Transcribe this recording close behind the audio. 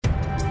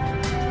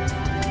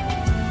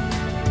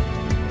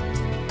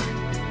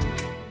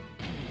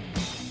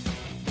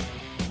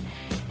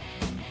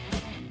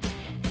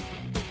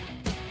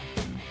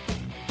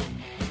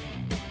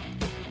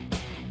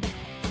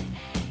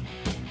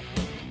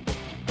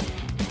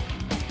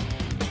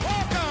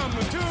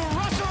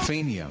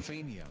You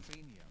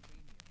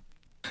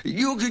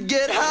could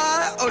get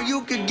high or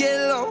you could get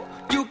low.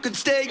 You could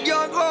stay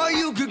young or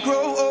you could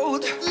grow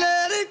old.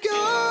 Let it go.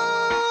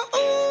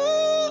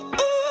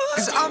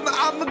 Cause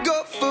I'ma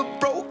go for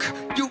broke.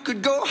 You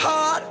could go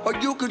hard or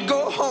you could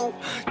go home.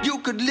 You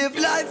could live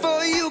life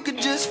or you could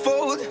just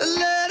fold.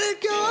 Let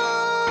it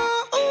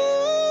go.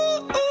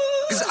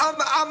 Cause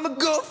I'ma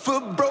go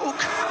for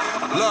broke.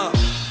 Look,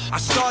 I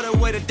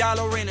started with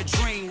 $1 and a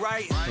dream,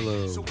 right?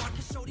 Hello,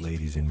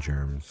 ladies and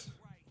germs.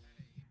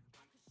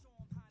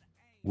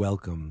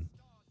 Welcome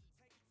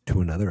to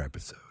another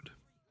episode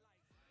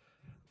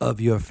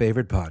of your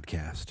favorite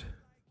podcast,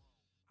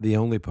 the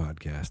only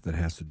podcast that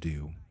has to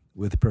do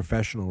with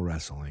professional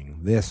wrestling.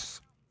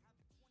 This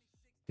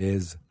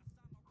is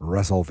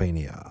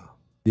WrestleFania,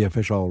 the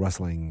official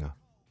wrestling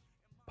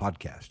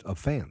podcast of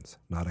fans,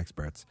 not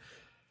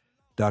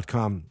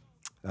experts.com.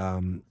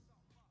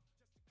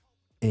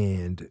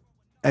 And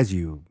as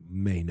you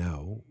may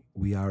know,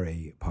 we are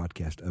a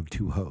podcast of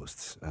two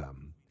hosts,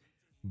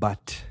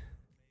 but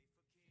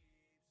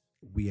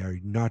we are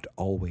not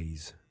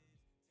always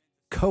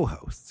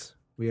co-hosts.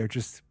 We are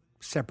just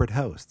separate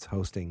hosts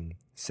hosting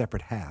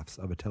separate halves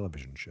of a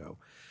television show,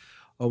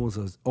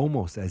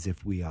 almost as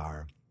if we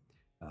are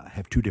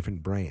have two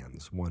different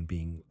brands. One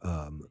being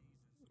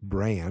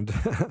brand,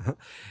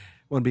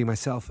 one being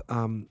myself.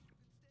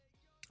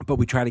 But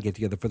we try to get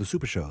together for the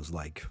super shows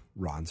like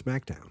Raw and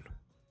SmackDown.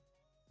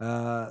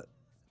 That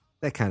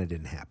kind of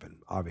didn't happen,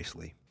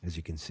 obviously. As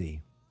you can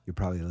see, you're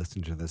probably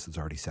listening to this. It's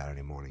already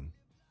Saturday morning.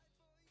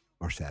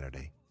 Or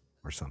Saturday,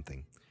 or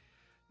something.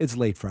 It's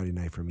late Friday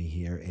night for me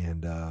here,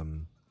 and I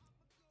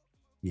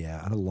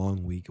had a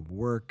long week of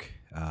work.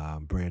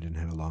 Brandon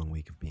had a long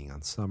week of being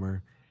on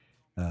summer.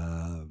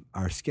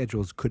 Our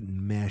schedules couldn't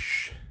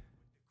mesh.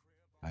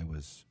 I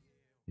was,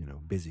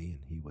 busy,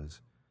 and he was.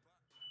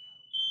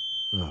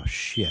 Oh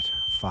shit!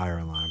 Fire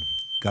alarm.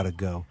 Gotta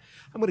go.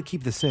 I'm gonna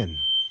keep this in.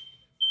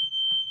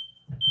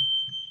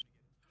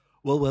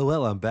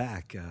 Well. I'm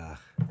back.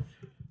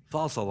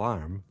 False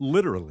alarm,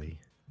 literally.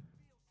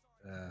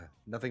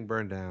 Nothing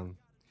burned down.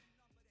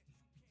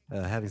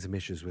 Having some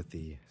issues with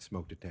the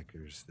smoke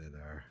detectors that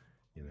are,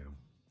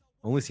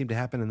 only seem to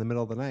happen in the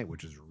middle of the night,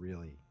 which is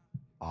really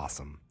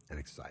awesome and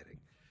exciting.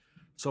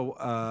 So,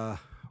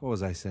 what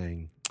was I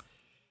saying?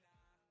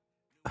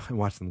 I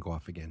watched them go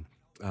off again,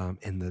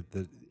 and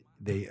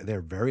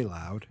they're very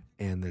loud,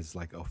 and there's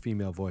like a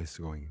female voice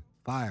going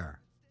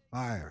fire,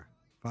 fire,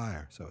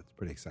 fire. So it's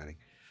pretty exciting.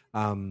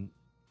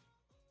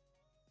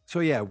 So,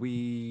 yeah,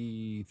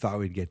 we thought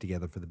we'd get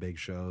together for the big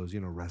shows,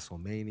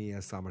 WrestleMania,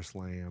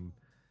 SummerSlam,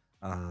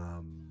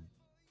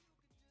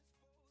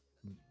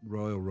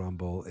 Royal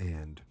Rumble,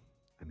 and,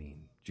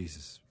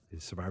 Jesus,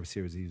 is Survivor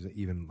Series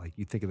even, like,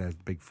 you think of that as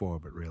the big four,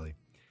 but really.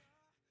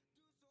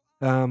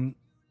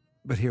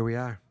 But here we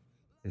are.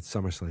 It's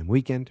SummerSlam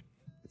weekend.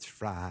 It's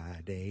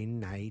Friday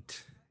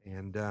night,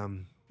 and,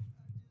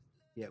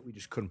 we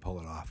just couldn't pull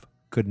it off.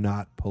 Could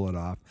not pull it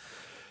off.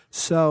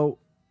 So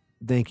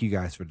thank you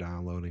guys for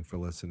downloading, for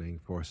listening,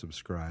 for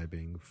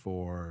subscribing,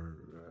 for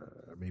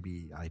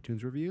maybe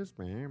iTunes reviews.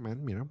 I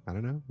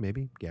don't know.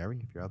 Maybe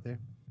Gary, if you're out there,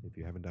 if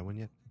you haven't done one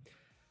yet.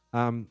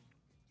 We're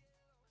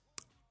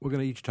going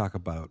to each talk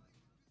about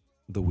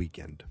the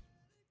weekend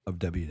of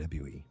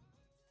WWE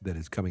that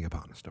is coming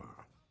upon us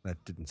tomorrow.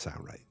 That didn't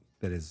sound right.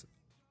 That is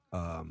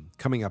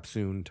coming up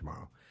soon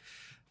tomorrow.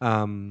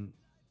 I'm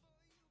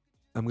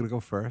going to go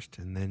first,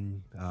 and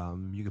then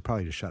you could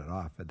probably just shut it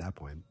off at that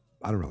point.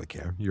 I don't really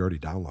care. You already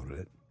downloaded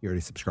it. You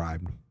already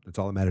subscribed. That's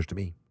all that matters to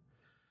me.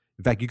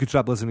 In fact, you could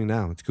stop listening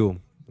now. It's cool.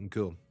 I'm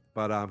cool.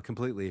 But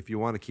completely, if you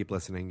want to keep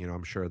listening,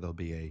 I'm sure there'll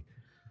be a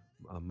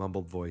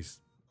mumbled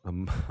voice, a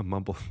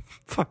mumble,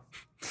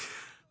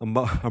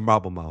 a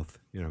marble mouth,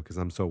 because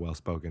I'm so well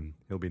spoken.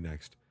 He'll be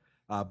next.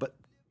 But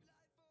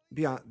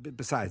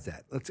besides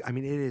that,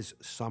 it is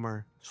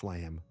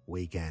SummerSlam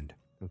weekend.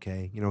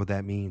 Okay, you know what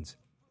that means?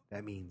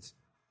 That means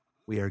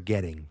we are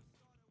getting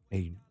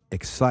a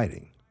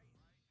exciting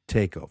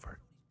takeover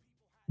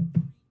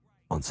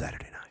on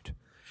Saturday night.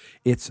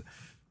 It's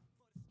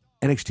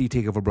NXT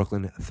TakeOver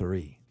Brooklyn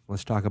 3.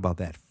 Let's talk about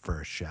that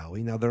first, shall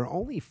we? Now, there are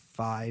only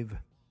 5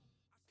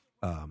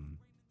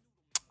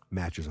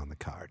 matches on the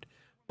card,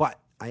 but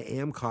I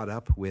am caught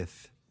up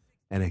with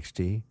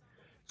NXT,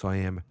 so I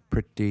am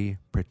pretty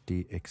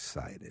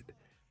excited.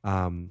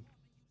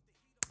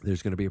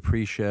 There's going to be a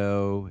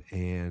pre-show,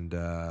 and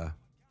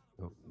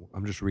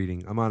I'm just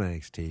reading. I'm on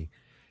NXT.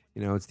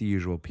 It's the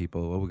usual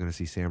people. Well, we're going to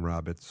see Sam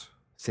Roberts.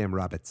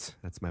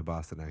 That's my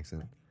Boston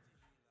accent.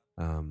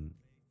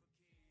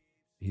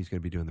 He's going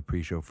to be doing the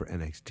pre-show for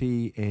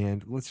NXT.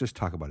 And let's just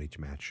talk about each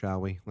match,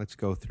 shall we? Let's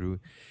go through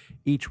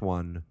each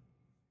one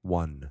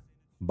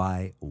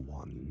by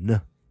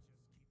one.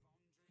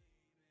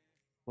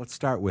 Let's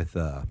start with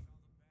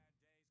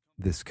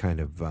this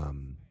kind of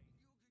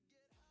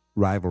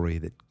rivalry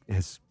that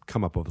has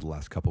come up over the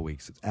last couple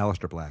weeks. It's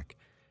Aleister Black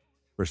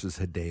versus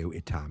Hideo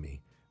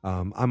Itami.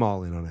 I'm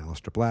all in on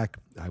Aleister Black.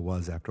 I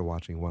was after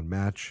watching one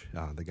match.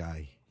 The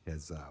guy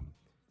has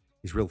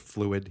he's real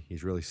fluid.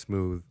 He's really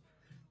smooth.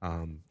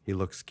 He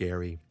looks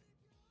scary.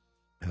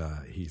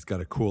 He's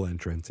got a cool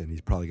entrance, and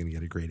he's probably going to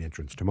get a great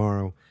entrance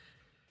tomorrow.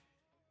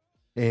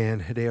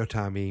 And Hideo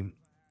Itami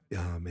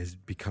has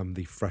become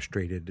the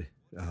frustrated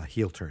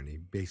heel turn. He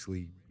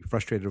basically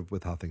frustrated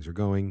with how things are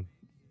going,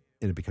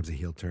 and it becomes a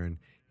heel turn.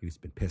 He's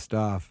been pissed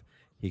off.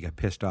 He got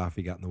pissed off.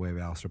 He got in the way of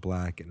Aleister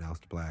Black, and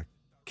Aleister Black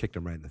kicked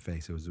him right in the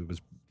face. It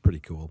was pretty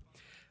cool.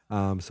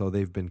 So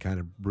they've been kind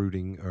of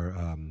rooting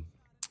or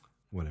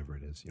whatever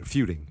it is,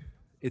 feuding.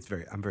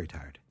 I'm very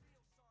tired.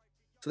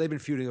 So they've been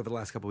feuding over the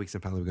last couple of weeks,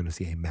 and finally we're going to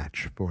see a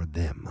match for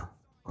them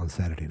on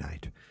Saturday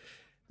night.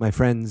 My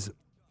friends,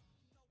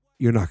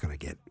 you're not going to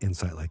get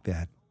insight like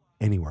that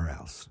anywhere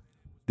else.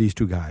 These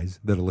two guys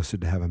that are listed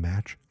to have a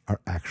match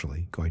are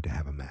actually going to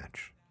have a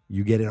match.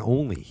 You get it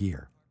only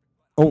here.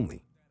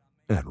 Only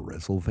at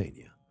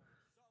WrestleMania.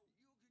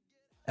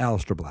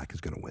 Aleister Black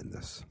is going to win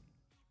this.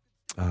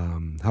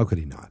 How could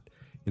he not?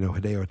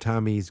 Hideo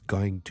Itami is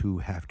going to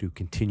have to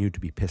continue to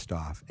be pissed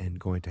off and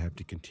going to have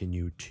to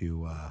continue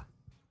to,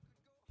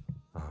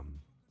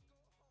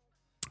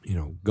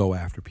 go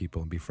after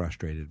people and be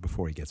frustrated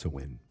before he gets a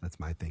win. That's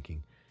my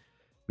thinking.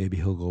 Maybe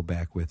he'll go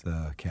back with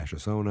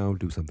Cassius Ohno,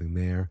 do something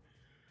there.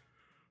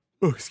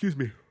 Oh, excuse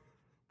me.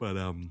 But,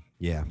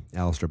 yeah,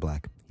 Aleister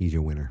Black, he's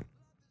your winner.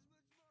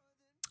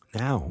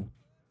 Now,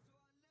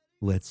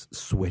 let's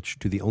switch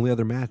to the only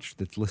other match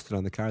that's listed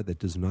on the card that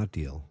does not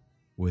deal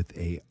with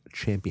a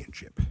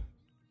championship.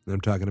 And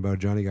I'm talking about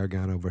Johnny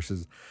Gargano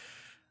versus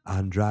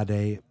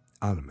Andrade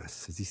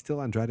Almas. Is he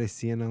still Andrade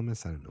Cien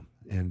Almas? I don't know.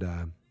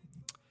 And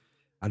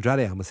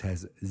Andrade Almas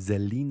has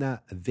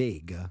Zelina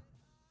Vega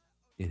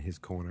in his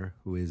corner,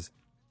 who is,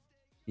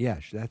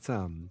 that's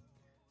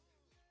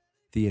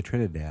Thea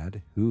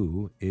Trinidad,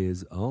 who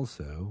is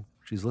also,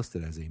 she's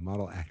listed as a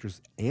model,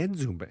 actress, and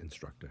Zumba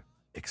instructor.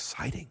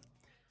 Exciting.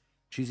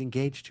 She's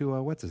engaged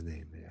to, what's his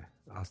name there?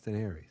 Austin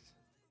Aries,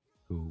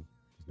 who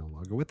is no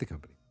longer with the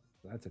company.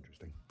 So that's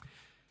interesting.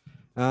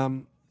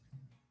 I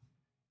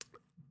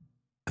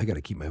got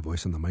to keep my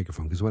voice on the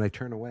microphone because when I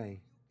turn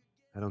away,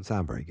 I don't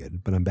sound very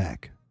good, but I'm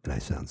back and I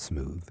sound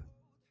smooth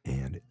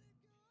and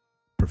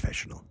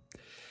professional.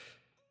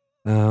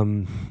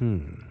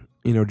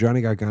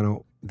 Johnny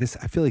Gargano,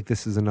 I feel like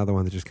this is another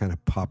one that just kind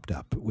of popped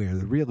up where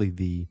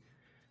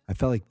I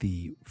felt like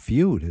the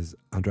feud is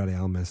Andrade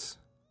Almas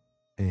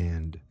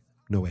and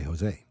No Way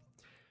Jose.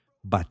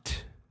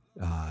 But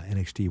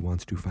NXT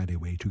wants to find a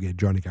way to get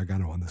Johnny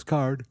Gargano on this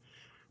card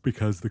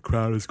because the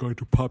crowd is going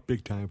to pop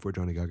big time for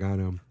Johnny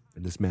Gargano.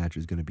 And this match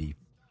is going to be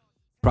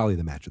probably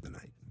the match of the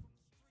night.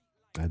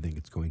 I think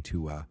it's going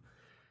to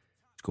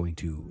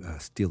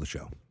steal the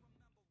show,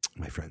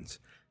 my friends.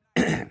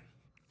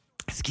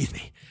 Excuse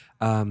me.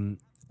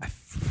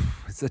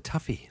 It's a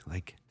toughie.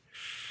 Like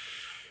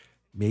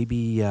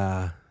maybe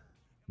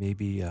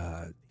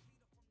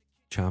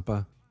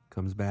Ciampa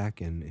comes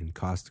back and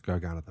costs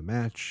Gargano the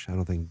match. I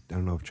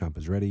don't know if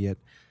Ciampa's ready yet.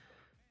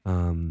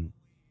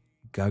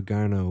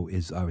 Gargano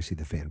is obviously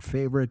the fan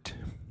favorite.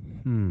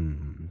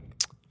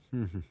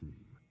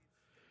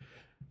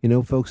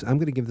 Folks, I'm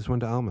going to give this one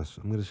to Almas.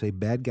 I'm going to say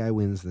bad guy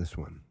wins this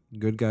one.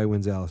 Good guy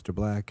wins Aleister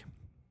Black.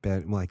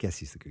 I guess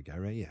he's the good guy,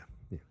 right? Yeah.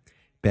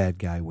 Bad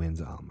guy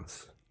wins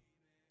Almas.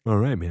 All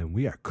right, man.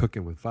 We are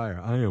cooking with fire.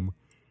 I am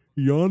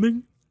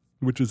yawning,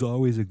 which is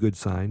always a good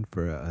sign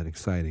for an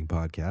exciting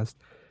podcast.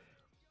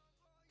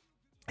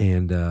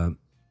 And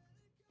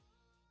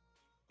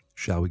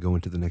shall we go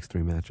into the next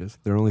three matches?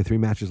 There are only three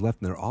matches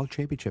left, and they're all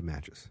championship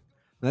matches.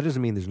 That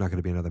doesn't mean there's not going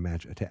to be another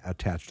match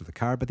attached to the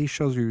card, but these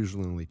shows are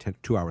usually only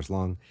 2 hours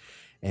long,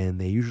 and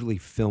they usually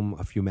film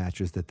a few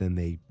matches that then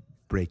they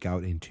break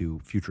out into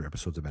future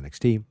episodes of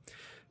NXT.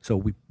 So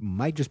we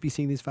might just be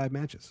seeing these 5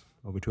 matches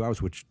over 2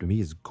 hours, which to me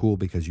is cool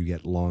because you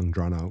get long,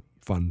 drawn-out,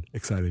 fun,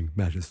 exciting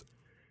matches.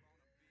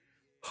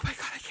 Oh my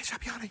God, I can't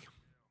stop yawning.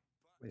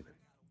 Wait a minute.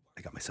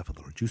 I got myself a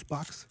little juice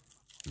box.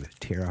 I'm going to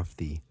tear off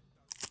the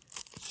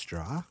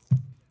straw.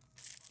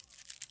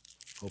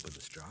 Open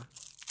the straw. I'm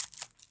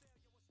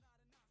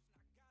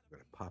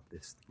going to pop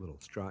this little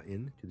straw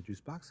in to the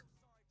juice box.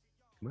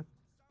 Come on.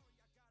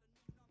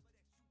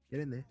 Get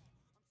in there.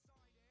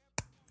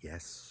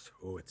 Yes.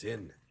 Oh, it's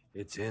in.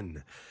 It's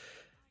in.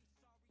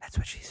 That's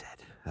what she said.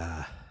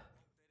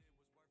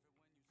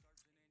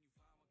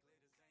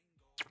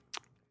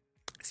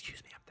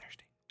 Excuse me, I'm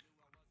thirsty.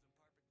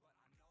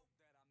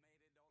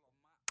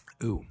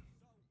 Ooh.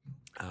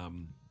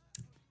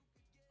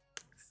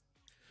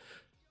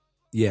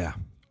 Yeah.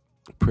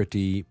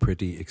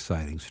 Pretty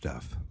exciting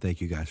stuff. Thank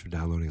you guys for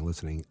downloading and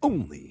listening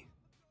only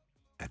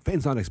at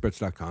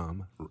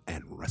fansonexperts.com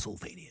and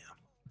WrestleMania.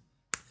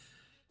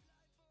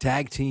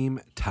 Tag team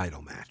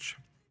title match.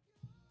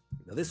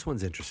 Now, this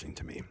one's interesting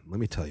to me. Let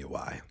me tell you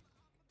why.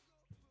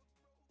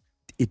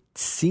 It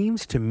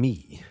seems to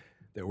me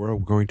that we're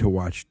going to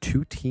watch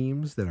two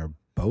teams that are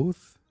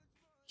both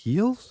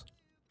heels.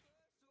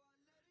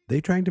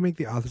 They trying to make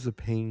the Authors of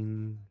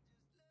Pain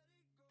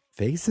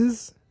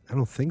faces? I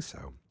don't think so.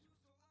 Are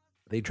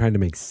they trying to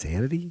make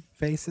Sanity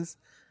faces?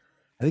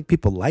 I think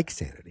people like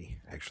Sanity,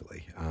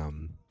 actually.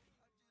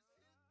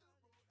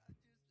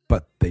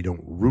 but they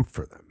don't root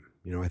for them.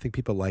 You know, I think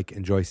people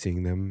enjoy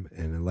seeing them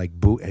and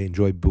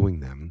enjoy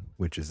booing them,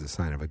 which is a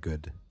sign of a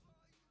good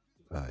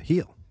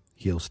heel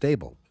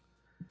stable.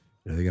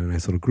 You know, they got a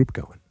nice little group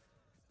going.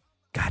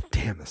 God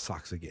damn, the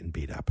Sox are getting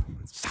beat up.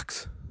 It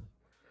sucks.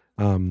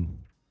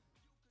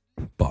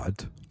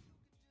 But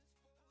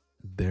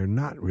they're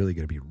not really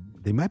going to be.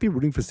 They might be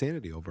rooting for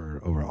Sanity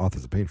over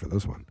Authors of Pain for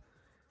this one.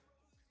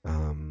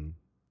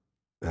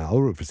 I'll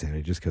root for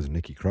Sanity just because of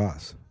Nikki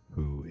Cross,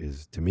 who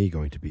is, to me,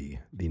 going to be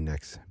the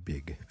next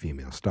big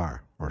female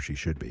star, or she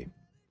should be.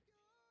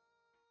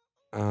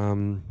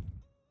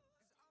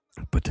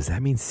 But does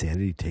that mean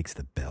Sanity takes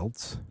the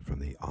belts from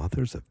the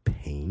Authors of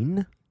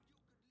Pain?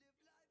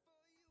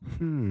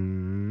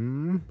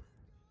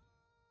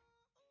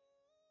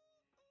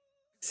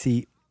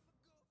 See,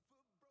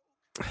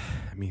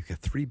 I mean, you've got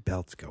 3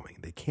 belts going.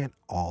 They can't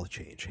all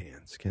change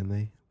hands, can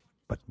they?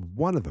 But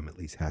one of them at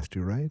least has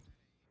to, right?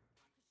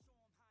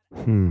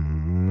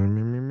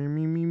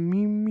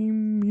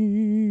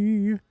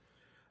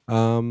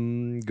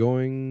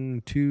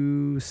 Going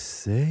to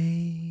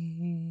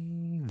say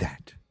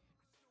that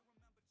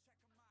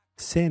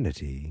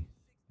Sanity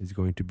is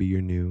going to be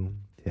your new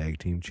tag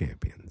team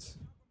champions.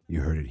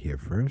 You heard it here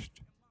first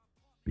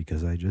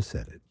because I just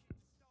said it.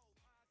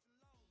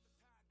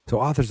 So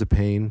Authors of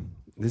Pain,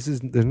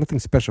 there's nothing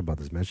special about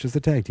this match, just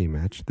a tag team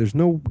match. There's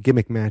no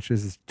gimmick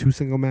matches. It's two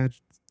single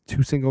matches.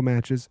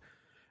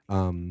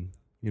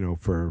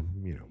 For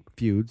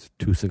feuds,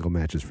 2 single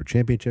matches for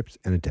championships,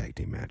 and a tag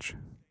team match.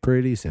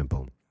 Pretty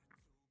simple.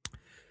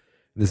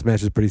 This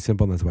match is pretty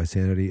simple, and that's why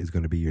Sanity is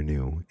going to be your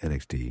new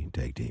NXT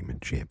tag team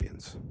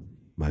champions.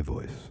 My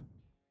voice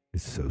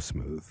is so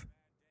smooth.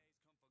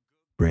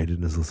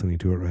 Brandon is listening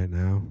to it right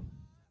now,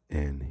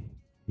 and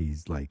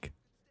he's like,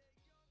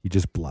 he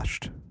just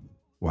blushed.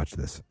 Watch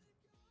this.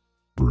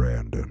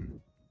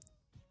 Brandon.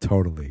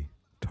 Totally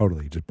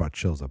just brought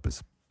chills up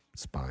his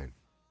spine.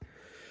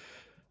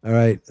 All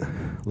right,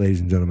 ladies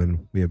and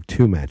gentlemen, we have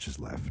 2 matches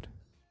left.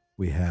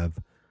 We have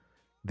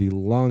the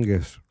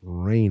longest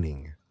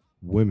reigning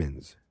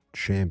women's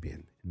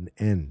champion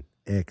in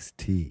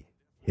NXT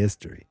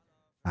history,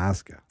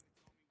 Asuka,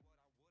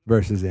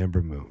 versus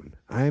Ember Moon.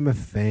 I am a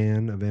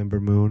fan of Ember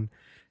Moon.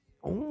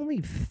 Only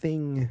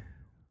thing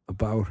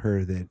about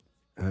her that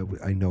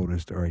I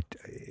noticed, or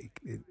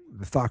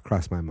the thought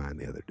crossed my mind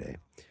the other day,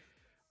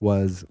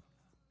 was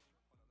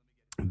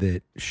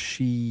that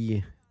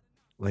she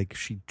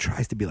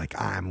tries to be like,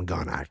 I'm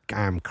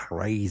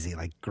crazy,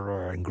 like,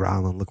 and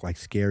growl and look like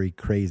scary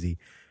crazy.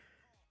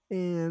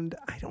 And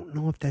I don't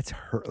know if that's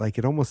her. Like,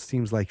 it almost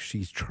seems like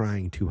she's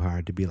trying too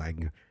hard to be like,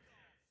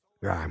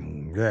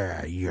 I'm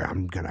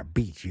gonna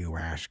beat you,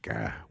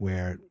 Asuka.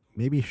 Where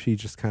maybe if she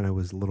just kind of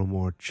was a little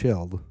more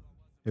chilled,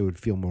 it would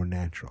feel more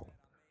natural.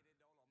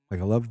 Like,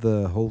 I love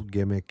the whole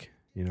gimmick,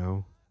 you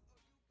know.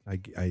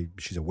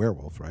 She's a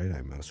werewolf, right?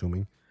 I'm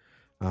assuming.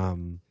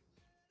 And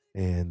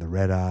the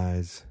red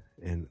eyes.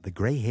 And the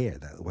gray hair,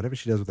 whatever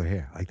she does with her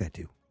hair, I like that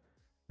too.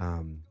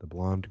 The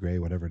blonde, gray,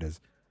 whatever it is.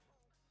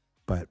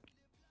 But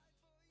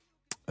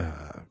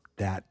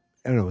that,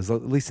 I don't know, it was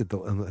at least I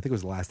think it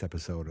was the last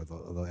episode or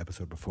the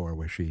episode before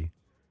where she,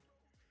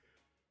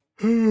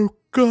 oh,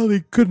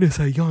 golly goodness,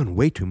 I yawn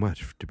way too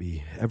much to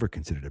be ever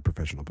considered a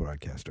professional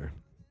broadcaster.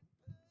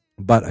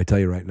 But I tell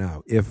you right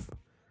now, if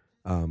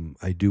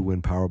I do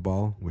win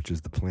Powerball, which is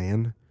the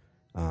plan,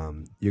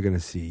 you're going to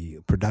see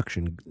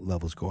production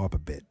levels go up a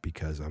bit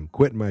because I'm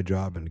quitting my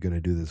job and going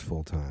to do this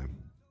full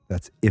time.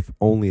 That's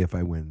only if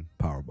I win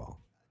Powerball.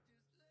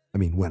 I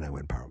mean, when I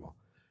win Powerball.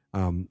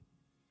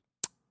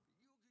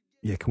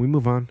 Yeah, can we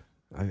move on?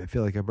 I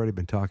feel like I've already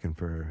been talking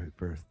for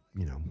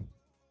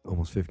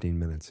almost 15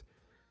 minutes.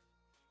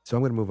 So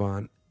I'm going to move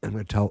on. I'm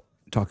going to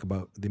talk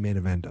about the main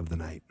event of the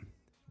night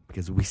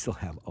because we still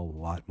have a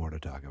lot more to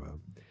talk about.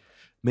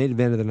 Main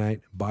event of the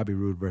night, Bobby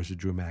Roode versus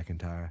Drew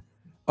McIntyre.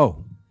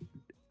 Oh,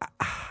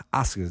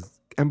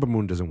 Ember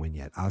Moon doesn't win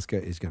yet.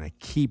 Asuka is going to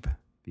keep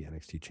the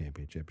NXT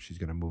championship. She's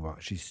going to move on.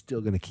 She's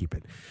still going to keep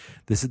it.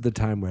 This is the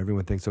time where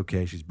everyone thinks,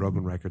 okay, she's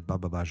broken record, blah,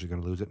 blah, blah. She's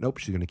going to lose it. Nope,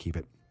 she's going to keep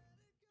it.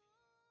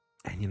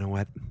 And you know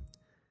what?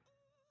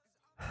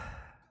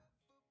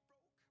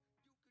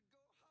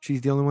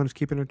 She's the only one who's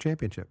keeping her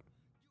championship.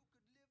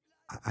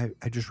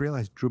 I just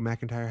realized Drew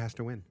McIntyre has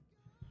to win.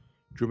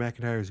 Drew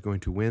McIntyre is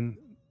going to win.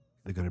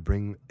 They're going to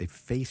bring a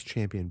face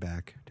champion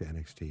back to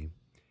NXT.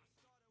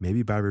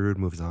 Maybe Bobby Roode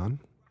moves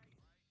on.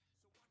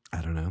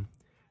 I don't know.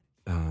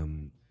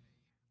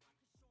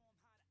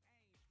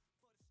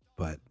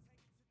 But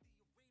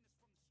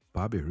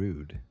Bobby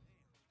Roode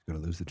is going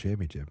to lose the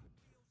championship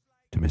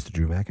to Mr.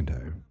 Drew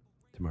McIntyre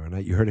tomorrow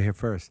night. You heard it here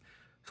first.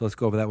 So let's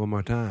go over that one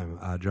more time.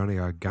 Johnny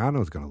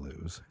Gargano is going to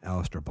lose.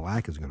 Aleister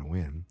Black is going to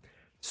win.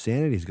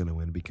 Sanity is going to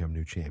win and become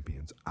new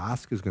champions.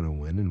 Asuka is going to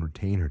win and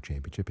retain her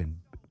championship. And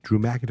Drew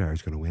McIntyre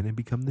is going to win and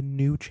become the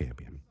new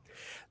champion.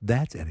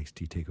 That's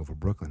NXT TakeOver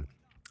Brooklyn.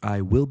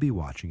 I will be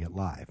watching it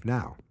live.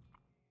 Now,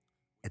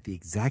 at the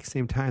exact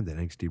same time that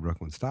NXT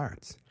Brooklyn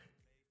starts,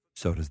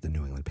 so does the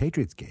New England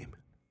Patriots game.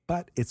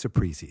 But it's a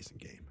preseason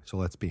game. So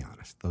let's be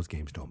honest. Those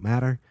games don't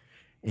matter.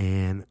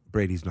 And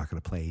Brady's not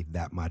going to play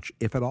that much,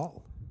 if at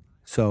all.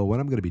 So what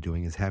I'm going to be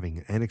doing is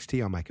having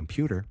NXT on my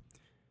computer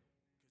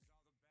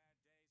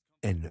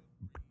and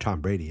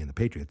Tom Brady and the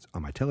Patriots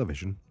on my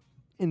television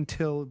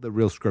until the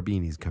real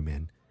scrubbinis come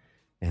in.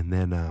 And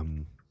then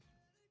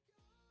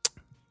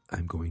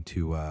I'm going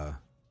to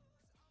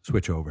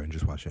switch over and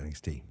just watch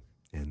NXT.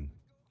 And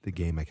the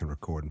game I can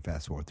record and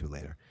fast forward through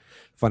later.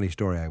 Funny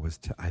story,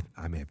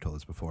 I may have told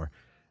this before.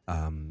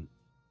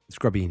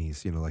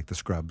 Scrubbinis, like the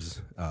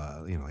scrubs,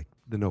 like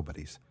the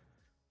nobodies.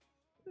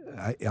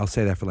 I'll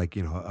say that for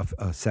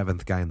a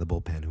seventh guy in the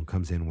bullpen who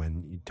comes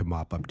in to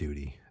mop up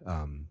duty.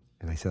 And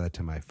I said that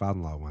to my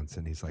father-in-law once,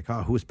 and he's like,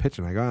 "Oh, who's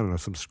pitching?" I go, "I don't know,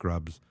 some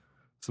scrubs,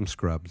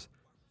 Scrubbinis,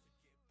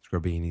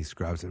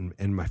 scrubs."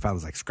 And my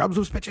father's like, "Scrubs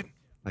was pitching?"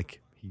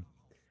 Like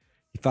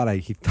he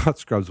thought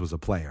Scrubs was a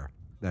player.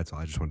 That's all.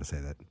 I just wanted to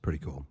say that. Pretty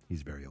cool.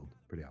 He's very old.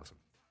 Pretty awesome.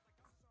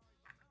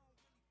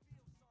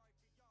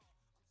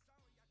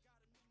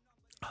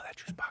 Oh, that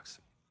juice box.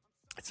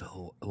 It's a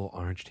little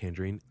orange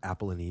tangerine,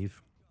 apple and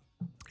Eve.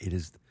 It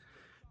is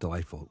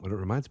delightful. What it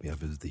reminds me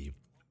of is the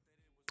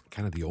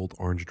kind of the old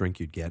orange drink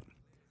you'd get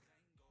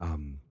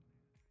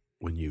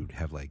when you'd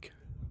have like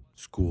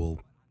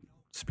school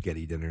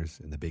spaghetti dinners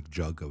and the big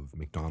jug of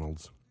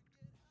McDonald's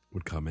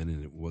would come in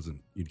and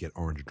you'd get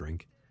orange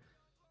drink.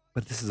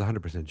 But this is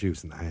 100%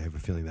 juice, and I have a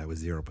feeling that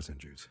was 0%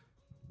 juice.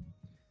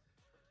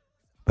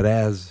 But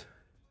as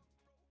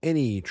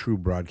any true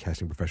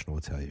broadcasting professional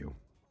will tell you,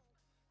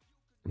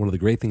 one of the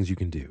great things you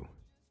can do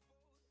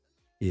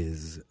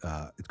is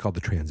it's called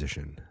the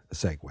transition, a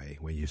segue,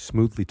 where you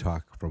smoothly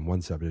talk from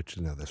one subject to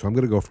another. So I'm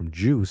going to go from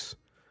juice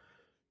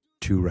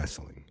to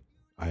wrestling.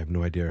 I have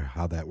no idea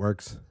how that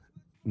works,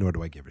 nor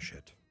do I give a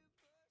shit.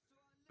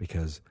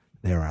 Because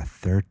there are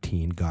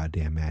 13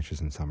 goddamn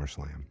matches in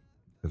SummerSlam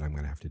that I'm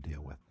going to have to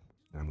deal with.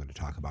 And I'm going to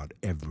talk about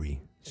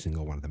every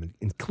single one of them,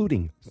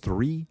 including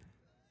 3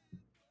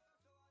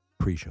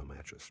 pre-show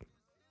matches.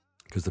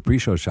 Because the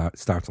pre-show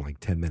starts in like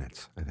 10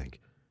 minutes, I think.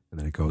 And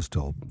then it goes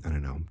till, I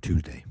don't know,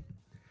 Tuesday.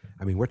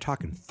 I mean, we're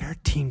talking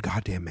 13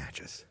 goddamn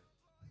matches.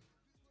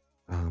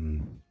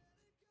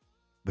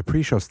 The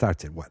pre-show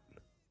starts at what?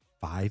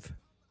 5?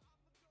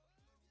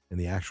 And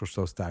the actual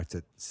show starts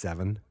at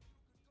 7?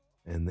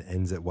 And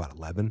ends at what,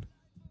 11?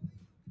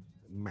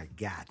 My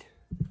God.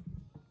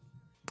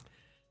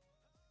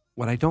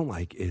 What I don't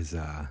like is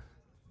the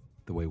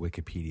way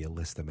Wikipedia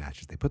lists the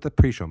matches. They put the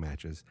pre-show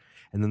matches,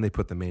 and then they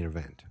put the main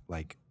event.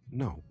 Like,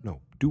 no.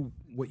 Do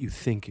what you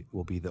think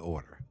will be the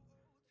order.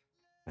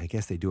 I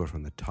guess they do it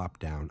from the top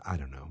down. I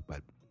don't know,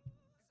 but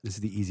this is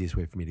the easiest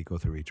way for me to go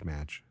through each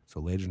match. So,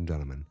 ladies and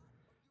gentlemen,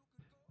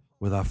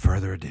 without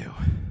further ado,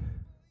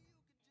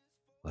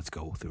 let's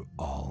go through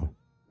all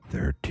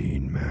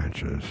 13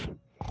 matches.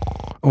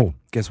 Oh,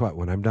 guess what?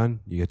 When I'm done,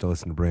 you get to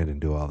listen to Brandon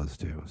do all this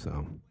too.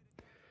 So,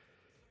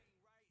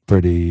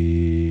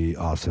 pretty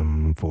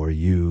awesome for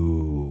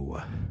you.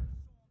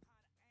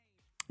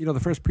 The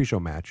first pre-show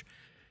match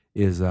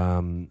is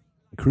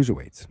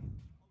cruiserweights.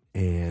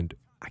 And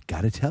I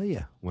got to tell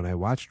you, when I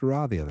watched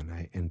Raw the other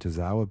night and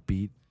Tozawa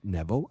beat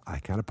Neville, I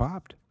kind of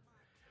popped.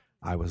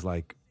 I was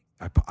like,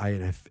 I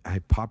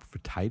popped for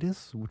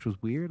Titus, which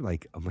was weird.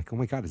 Like, I'm like, oh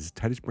my God, is this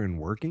Titus brand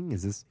working?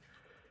 Is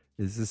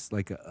this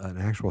like an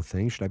actual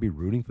thing? Should I be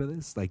rooting for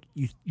this? Like,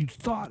 you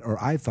thought,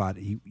 or I thought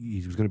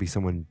he was going to be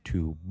someone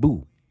to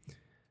boo,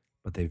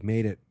 but they've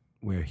made it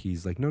where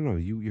he's like, no,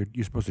 you're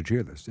supposed to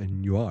cheer this,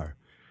 and you are.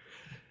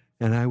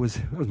 And I was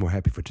more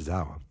happy for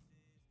Tozawa.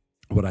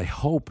 What I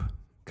hope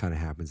kind of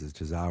happens is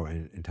Tozawa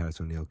and Titus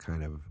O'Neil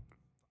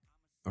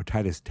or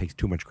Titus takes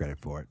too much credit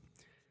for it.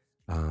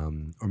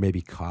 Or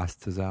maybe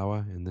cost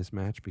Tozawa in this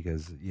match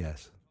because,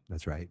 yes,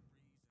 that's right.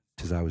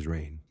 Tozawa's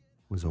reign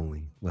was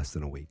only less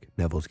than a week.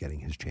 Neville's getting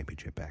his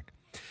championship back.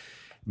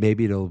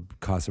 Maybe it'll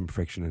cause some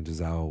friction and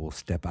Tozawa will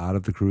step out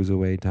of the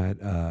cruiserweight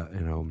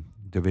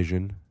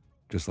division,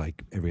 just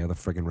like every other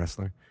friggin'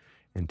 wrestler,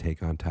 and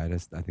take on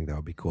Titus. I think that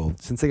would be cool.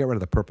 Since they got rid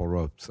of the purple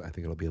ropes, I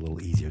think it'll be a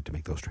little easier to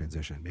make those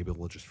transition. Maybe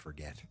we'll just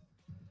forget.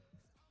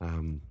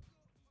 Are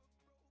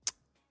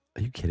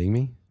you kidding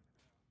me?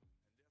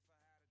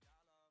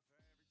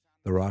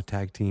 The Raw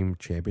Tag Team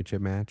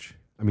Championship match.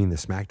 The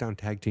SmackDown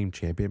Tag Team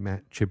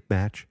Championship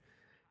match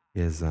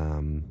is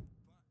on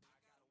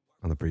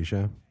the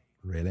pre-show.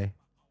 Really?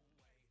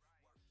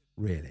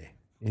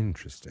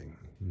 Interesting.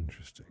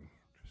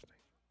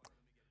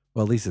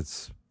 Well, at least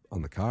it's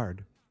on the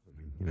card.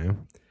 I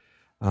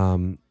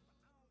don't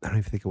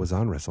even think it was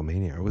on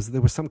WrestleMania.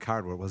 There was some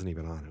card where it wasn't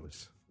even on. It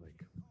was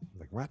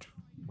like what?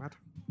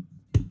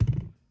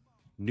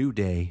 New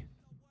Day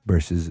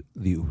versus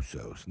the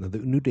Usos. Now, the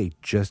New Day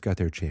just got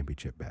their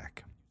championship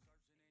back.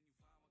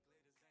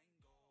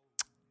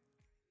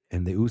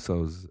 And the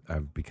Usos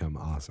have become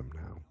awesome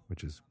now,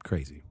 which is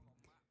crazy.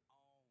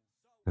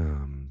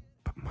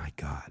 But my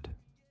God,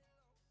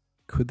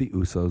 could the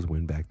Usos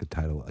win back the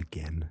title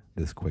again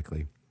this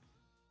quickly?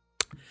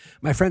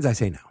 My friends, I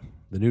say no.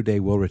 The New Day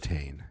will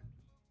retain.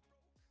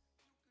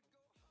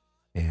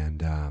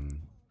 And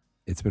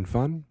it's been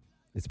fun.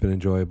 It's been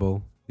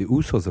enjoyable. The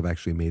Usos have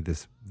actually made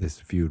this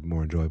feud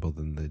more enjoyable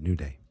than the New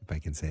Day, if I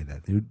can say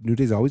that. The New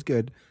Day's always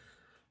good,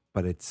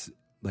 but it's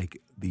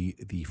like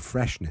the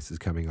freshness is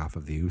coming off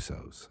of the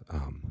Usos.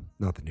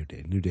 Not the New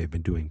Day. New Day have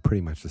been doing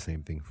pretty much the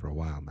same thing for a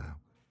while now.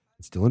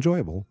 It's still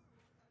enjoyable,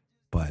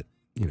 but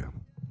you know,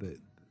 the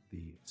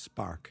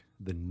spark,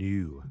 the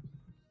newness,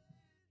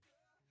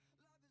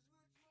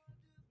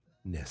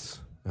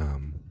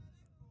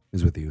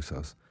 is with the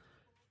Usos.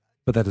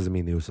 But that doesn't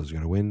mean the Usos are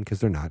going to win, because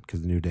they're not,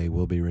 because the New Day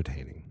will be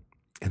retaining.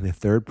 And the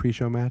third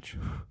pre-show match,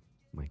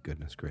 my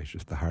goodness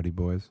gracious, the Hardy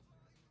Boys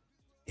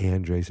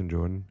and Jason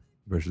Jordan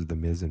versus The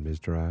Miz and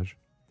Miztourage.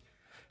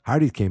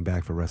 Hardys came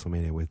back for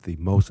WrestleMania with the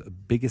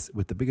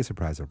biggest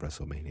surprise of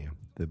WrestleMania,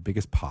 the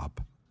biggest pop,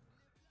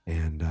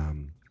 and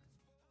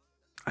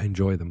I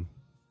enjoy them.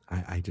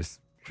 I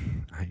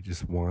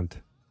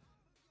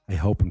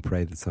hope and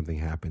pray that something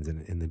happens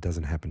and it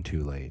doesn't happen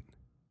too late,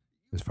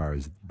 as far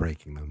as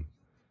breaking them.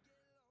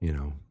 You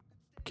know,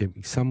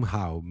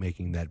 somehow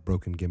making that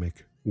broken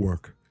gimmick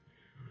work.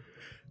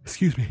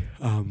 Excuse me.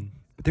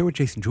 But there with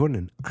Jason Jordan,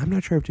 and I'm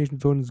not sure if Jason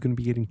Jordan is going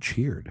to be getting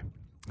cheered,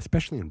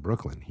 especially in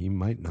Brooklyn. He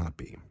might not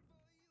be.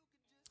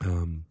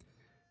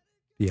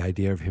 The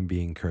idea of him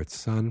being Kurt's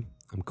son,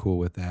 I'm cool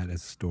with that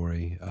as a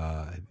story.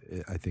 I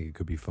think it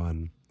could be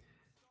fun.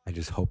 I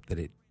just hope that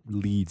it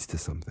leads to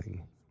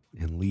something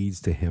and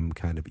leads to him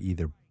kind of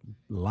either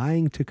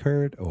lying to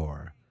Kurt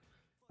or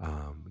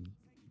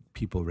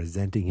people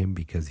resenting him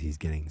because he's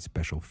getting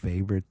special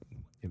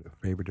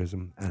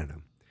favoritism. I don't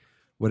know.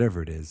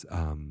 Whatever it is,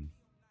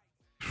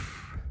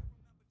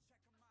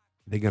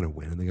 they're going to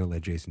win, and they're going to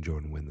let Jason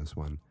Jordan win this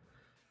one.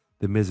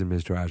 The Miz and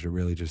Miztourage are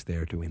really just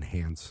there to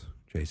enhance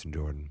Jason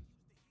Jordan.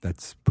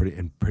 That's pretty,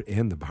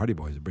 and the Hardy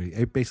Boys are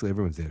pretty, basically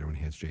everyone's there to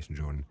enhance Jason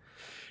Jordan.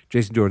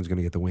 Jason Jordan's going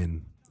to get the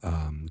win,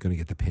 going to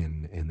get the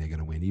pin, and they're going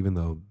to win, even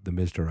though the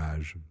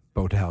Miztourage,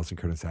 Bo Dallas and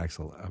Curtis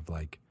Axel have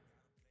like,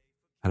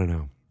 I don't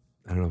know,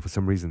 for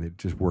some reason it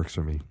just works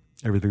for me.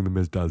 Everything the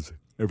Miz does,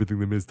 everything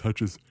the Miz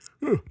touches,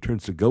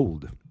 turns to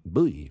gold.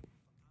 Boy.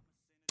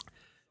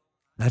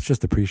 That's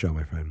just the pre-show,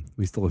 my friend.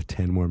 We still have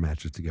 10 more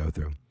matches to go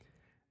through.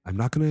 I'm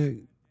not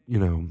going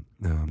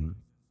to,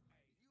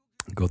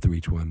 go through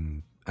each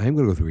one. I am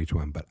going to go through each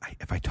one, but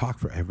if I talk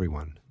for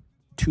everyone,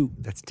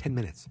 that's 10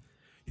 minutes.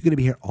 You're going to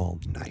be here all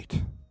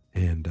night.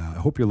 And I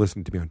hope you're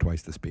listening to me on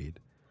twice the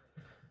speed.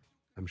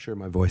 I'm sure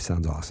my voice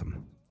sounds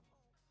awesome.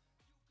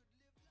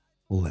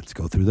 Let's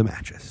go through the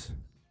matches.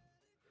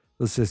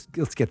 Let's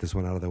get this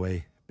one out of the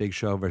way. Big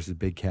Show versus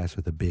Big Cass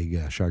with a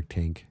big shark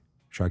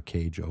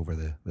cage over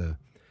the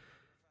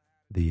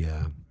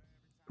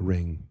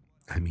ring.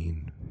 I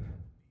mean,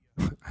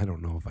 I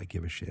don't know if I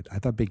give a shit. I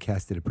thought Big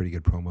Cass did a pretty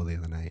good promo the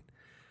other night.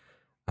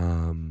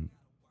 I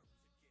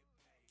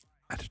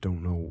just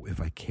don't know if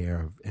I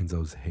care if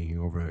Enzo's hanging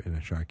over in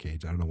a shark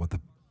cage. I don't know what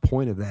the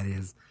point of that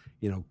is.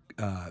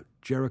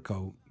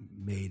 Jericho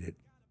made it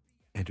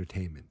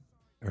entertaining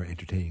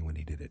when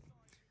he did it.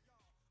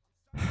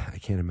 I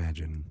can't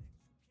imagine.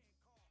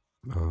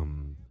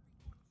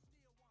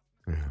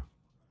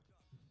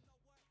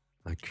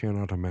 I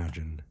cannot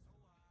imagine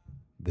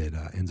that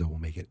Enzo will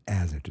make it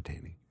as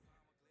entertaining.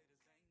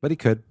 But he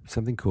could.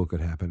 Something cool could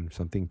happen.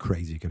 Something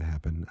crazy could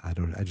happen. I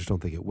just don't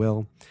think it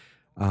will.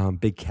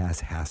 Big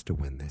Cass has to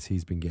win this.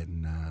 He's been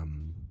getting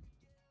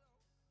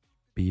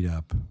beat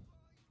up.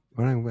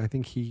 Well, I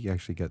think he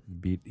actually got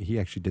beat. He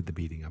actually did the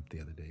beating up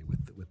the other day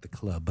with the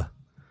club,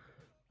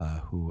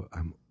 who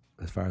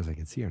as far as I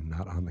can see, are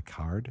not on the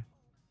card.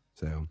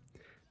 So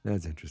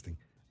that's interesting.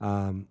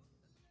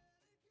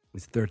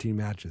 It's 13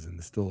 matches, and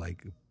there's still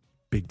like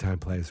big time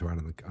players who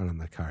aren't on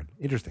the card.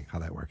 Interesting how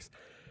that works.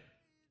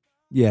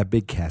 Yeah,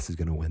 Big Cass is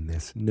going to win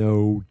this,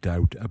 no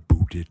doubt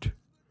about it.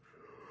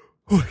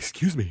 Oh,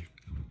 excuse me.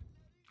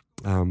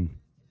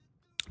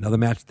 Another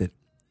match that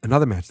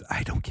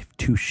I don't give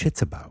two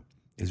shits about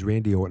is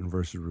Randy Orton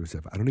versus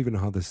Rusev. I don't even know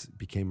how this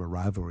became a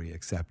rivalry,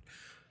 except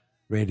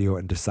Randy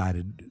Orton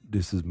decided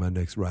this is my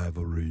next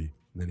rivalry.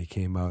 And then he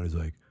came out and was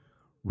like,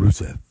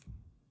 Rusev,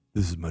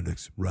 this is my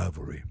next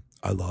rivalry.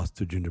 I lost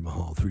to Jinder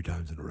Mahal 3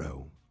 times in a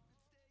row.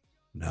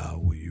 Now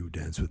will you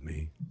dance with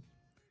me?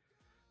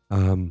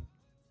 I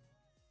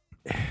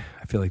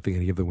feel like they're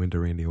going to give the win to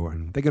Randy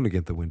Orton. They're going to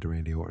get the win to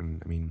Randy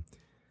Orton. I mean,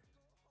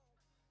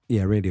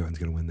 yeah, Randy Orton's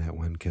going to win that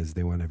one because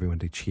they want everyone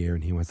to cheer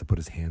and he wants to put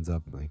his hands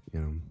up, like,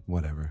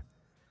 whatever.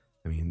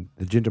 I mean,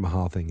 the Jinder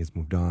Mahal thing has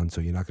moved on, so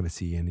you're not going to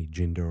see any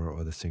Jinder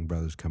or the Singh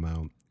brothers come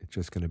out. It's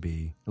just going to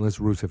be, unless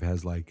Rusev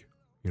has, like,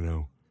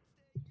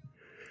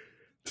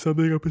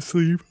 something up his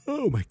sleeve.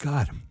 Oh, my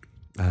God.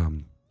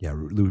 Yeah,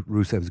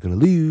 Rusev is going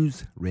to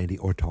lose. Randy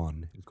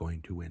Orton is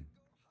going to win.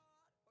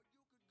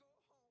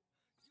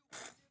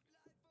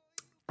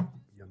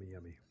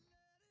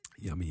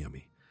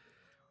 Yummy.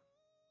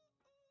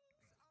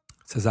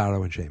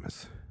 Cesaro and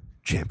Sheamus,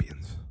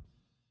 champions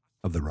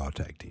of the Raw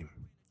Tag Team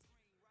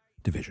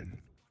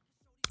division,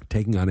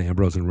 taking on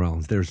Ambrose and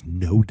Rollins. There's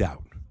no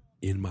doubt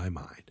in my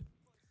mind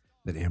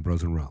that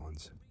Ambrose and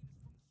Rollins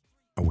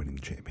are winning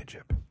the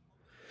championship.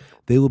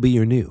 They will be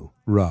your new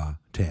Raw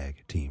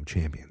Tag Team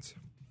champions.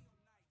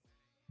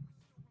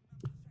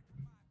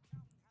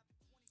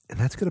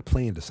 that's going to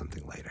play into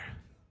something later.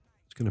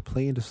 It's going to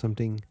play into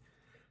something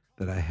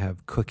that I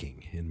have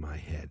cooking in my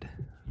head.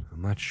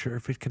 I'm not sure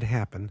if it could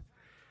happen.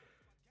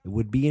 It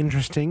would be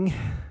interesting,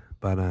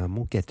 but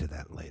we'll get to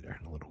that later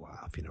in a little while,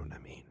 if you know what I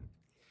mean.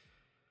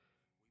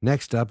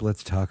 Next up,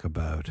 let's talk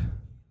about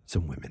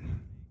some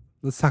women.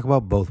 Let's talk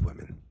about both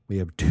women. We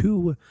have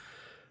two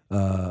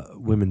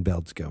women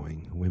belts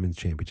going, women's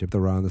championship,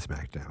 the Raw and the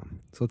SmackDown.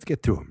 So let's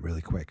get through them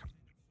really quick.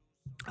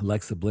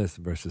 Alexa Bliss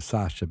versus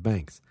Sasha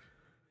Banks.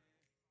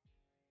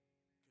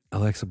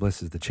 Alexa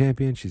Bliss is the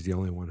champion. She's the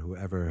only one who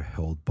ever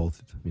held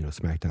both,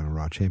 SmackDown and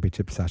Raw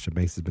championships. Sasha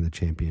Banks has been the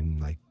champion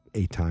like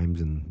 8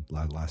 times in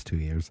the last 2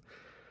 years.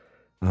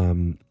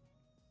 Yeah.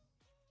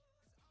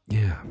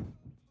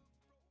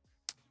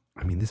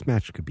 I mean, this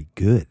match could be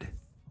good.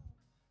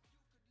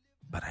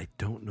 But I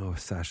don't know if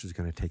Sasha's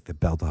going to take the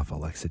belt off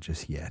Alexa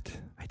just yet.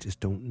 I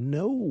just don't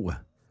know.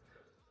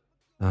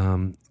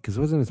 Because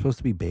wasn't it supposed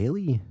to be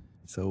Bayley?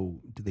 So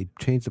did they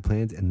change the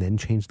plans and then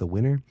change the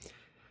winner?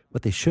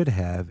 What they should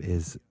have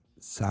is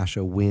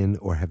Sasha win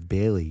or have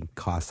Bayley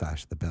cost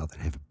Sasha the belt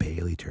and have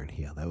Bayley turn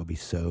heel. That would be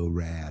so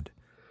rad.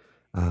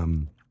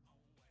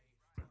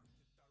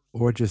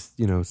 Or just,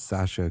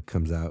 Sasha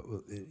comes out.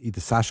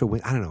 Either Sasha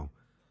win. I don't know.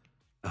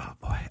 Oh,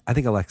 boy. I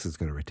think Alexa's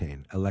going to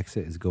retain.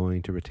 Alexa is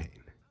going to retain.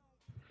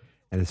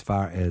 And as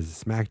far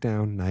as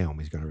SmackDown,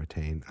 Naomi's going to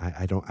retain.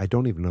 I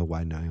don't even know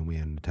why Naomi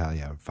and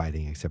Natalya are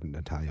fighting, except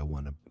Natalya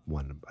won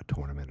a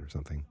tournament or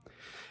something.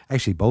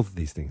 Actually, both of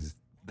these things,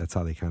 that's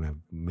how they kind of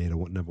made a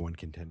number one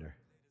contender.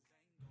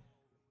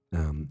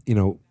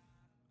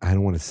 I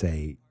don't want to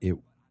say it.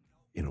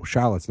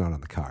 Charlotte's not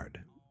on the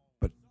card,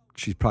 but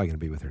she's probably going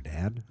to be with her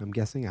dad. I'm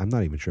guessing. I'm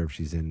not even sure if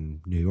she's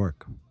in New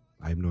York.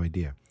 I have no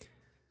idea.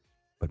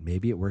 But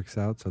maybe it works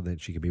out so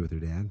that she could be with her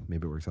dad.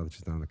 Maybe it works out that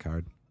she's not on the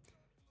card.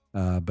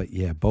 But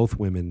yeah, both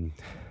women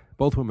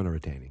are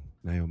retaining.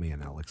 Naomi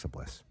and Alexa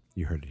Bliss.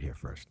 You heard it here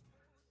first.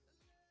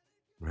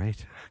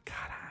 Right?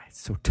 God,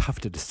 it's so tough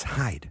to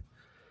decide.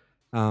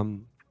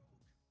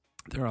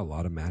 There are a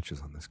lot of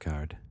matches on this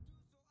card.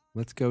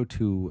 Let's go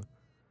to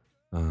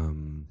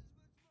one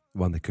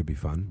that could be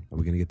fun. Are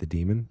we going to get the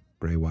Demon?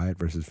 Bray Wyatt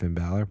versus Finn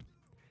Balor?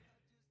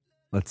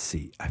 Let's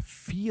see. I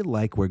feel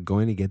like we're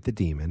going to get the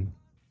Demon.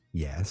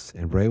 Yes.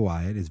 And Bray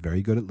Wyatt is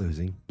very good at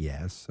losing.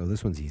 Yes. So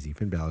this one's easy.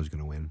 Finn Balor's going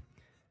to win.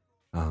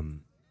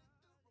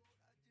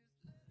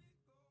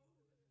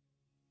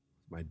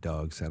 My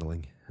dog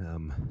settling.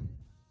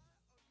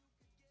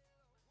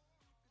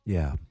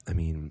 Yeah, I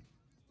mean,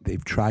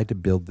 they've tried to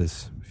build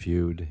this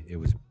feud.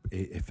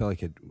 It felt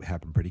like it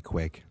happened pretty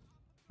quick.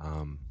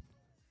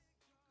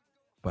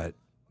 But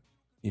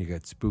you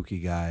got Spooky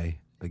Guy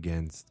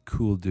against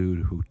Cool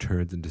Dude who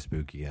turns into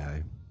Spooky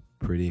Guy.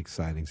 Pretty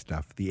exciting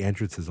stuff. The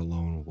entrances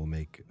alone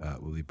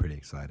will be pretty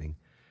exciting.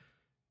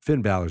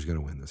 Finn Balor's going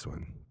to win this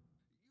one.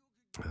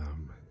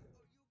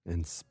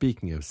 And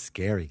speaking of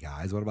scary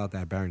guys, what about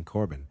that Baron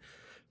Corbin?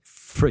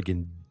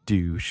 Friggin'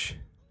 douche.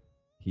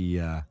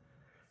 He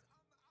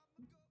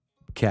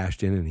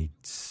cashed in and he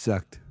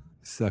sucked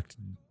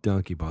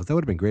donkey balls. That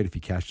would have been great if he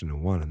cashed in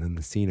and won, and then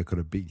the Cena could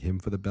have beat him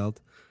for the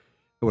belt.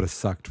 It would have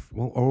sucked.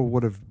 Well, or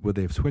would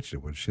they have switched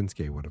it? Would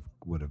Shinsuke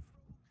would have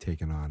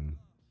taken on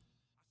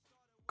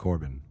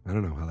Corbin? I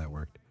don't know how that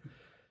worked.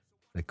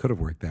 That could have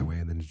worked that way,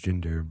 and then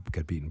Jinder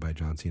got beaten by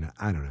John Cena.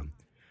 I don't know.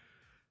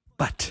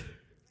 But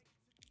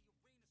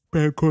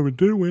Baron Corbin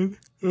did win.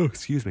 Oh,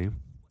 excuse me.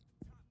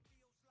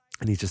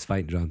 And he's just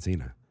fighting John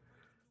Cena.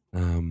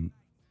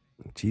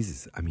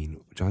 Jesus, I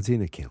mean, John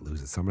Cena can't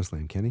lose at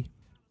SummerSlam, can he?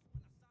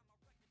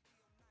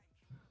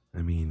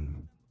 I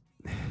mean,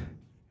 he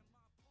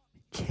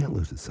can't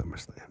lose at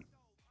SummerSlam,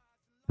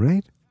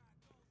 right?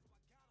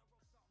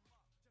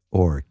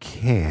 Or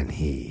can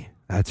he?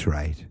 That's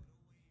right.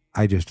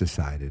 I just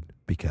decided,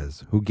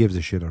 because who gives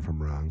a shit if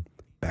I'm wrong?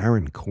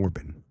 Baron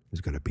Corbin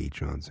is going to beat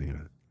John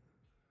Cena.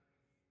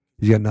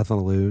 He's got nothing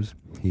to lose.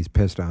 He's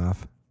pissed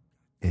off.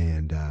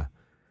 And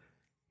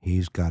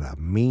he's got a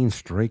mean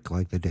streak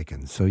like the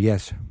Dickens. So,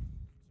 yes,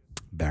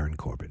 Baron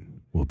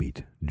Corbin will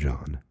beat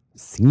John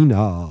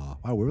Cena.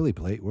 Wow,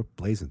 we're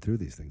blazing through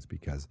these things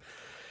because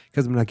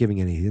I'm not giving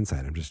any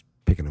insight. I'm just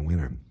picking a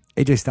winner.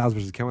 AJ Styles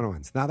versus Kevin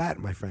Owens. Now that,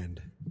 my friend,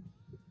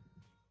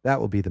 that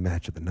will be the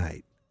match of the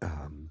night.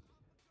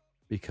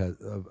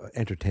 Because of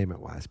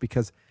entertainment-wise.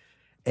 Because,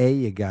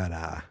 you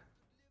got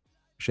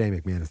Shane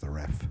McMahon as the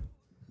ref.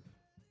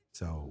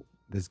 So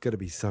there's going to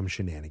be some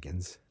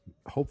shenanigans.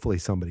 Hopefully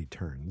somebody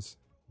turns.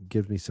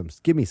 Give me some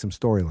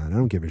storyline. I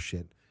don't give a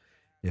shit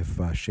if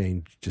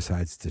Shane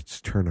decides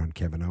to turn on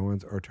Kevin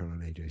Owens or turn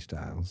on AJ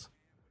Styles.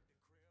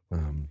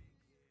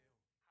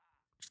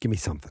 Just give me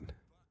something.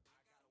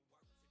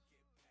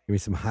 Give me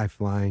some high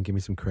flying. Give me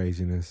some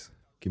craziness.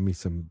 Give me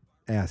some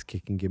ass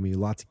kicking. Give me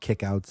lots of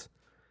kickouts.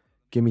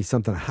 Give me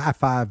something to high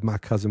five my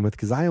cousin with,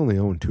 because I only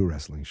own 2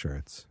 wrestling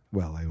shirts.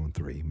 Well, I own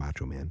 3,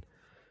 Macho Man.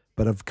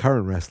 But of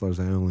current wrestlers,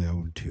 I only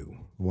own 2.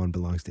 One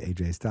belongs to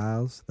AJ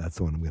Styles. That's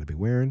the one I'm going to be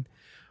wearing.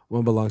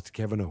 One belongs to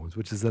Kevin Owens,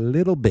 which is a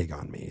little big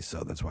on me.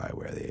 So that's why I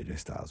wear the AJ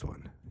Styles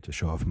one, to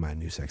show off my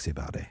new sexy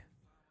body.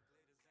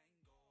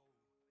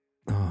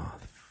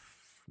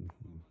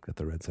 Got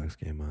the Red Sox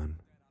game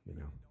on,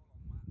 in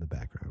the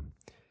background.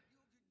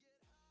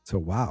 So,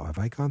 wow, have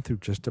I gone through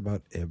just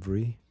about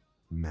every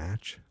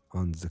match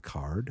on the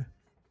card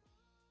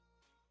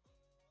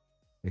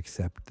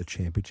except the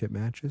championship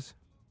matches?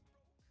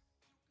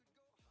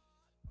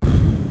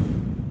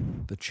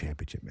 The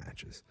championship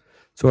matches.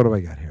 So what do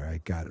I got here? I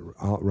got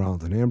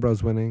Rollins and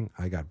Ambrose winning.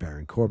 I got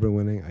Baron Corbin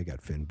winning. I got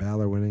Finn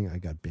Balor winning. I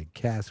got Big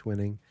Cass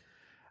winning.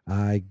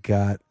 I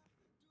got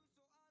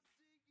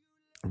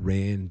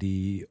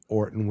Randy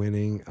Orton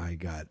winning. I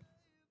got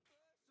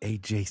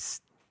AJ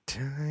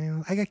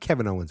Styles. I got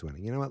Kevin Owens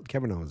winning. You know what?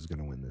 Kevin Owens is going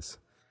to win this.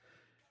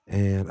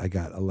 And I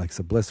got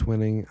Alexa Bliss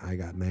winning. I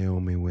got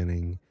Naomi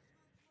winning.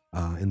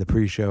 In the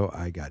pre-show,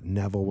 I got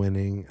Neville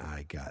winning.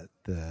 I got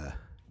the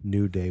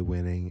New Day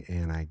winning,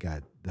 and I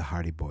got the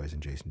Hardy Boys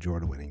and Jason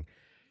Jordan winning.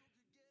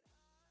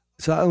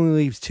 So that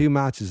only leaves 2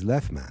 matches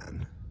left,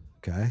 man.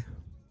 Okay?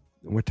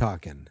 And we're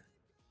talking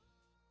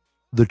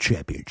the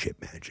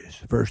championship matches.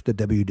 First, the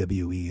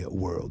WWE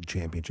World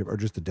Championship, or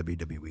just the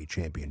WWE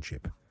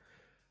Championship.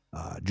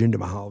 Jinder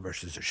Mahal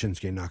versus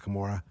Shinsuke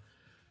Nakamura.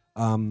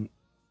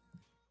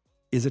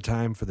 Is it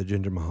time for the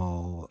Jinder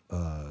Mahal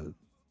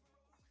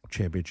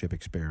championship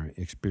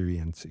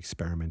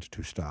experiment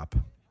to stop?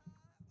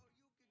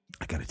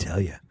 I got to tell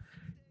you,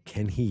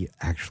 can he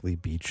actually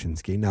beat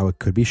Shinsuke? Now, it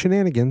could be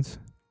shenanigans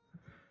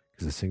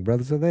because the Singh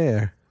brothers are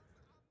there.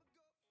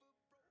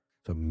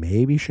 So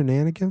maybe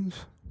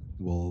shenanigans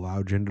will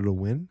allow Jinder to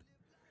win.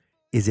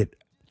 Is it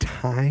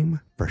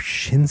time for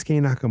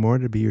Shinsuke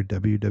Nakamura to be your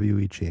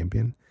WWE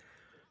champion?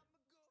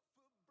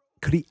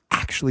 Could he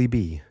actually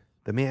be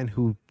the man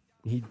who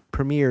he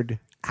premiered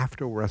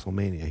after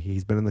WrestleMania?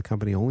 He's been in the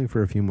company only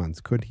for a few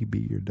months. Could he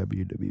be your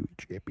WWE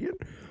champion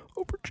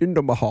over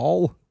Jinder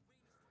Mahal?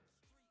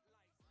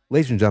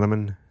 Ladies and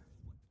gentlemen,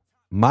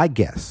 my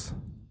guess,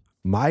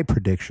 my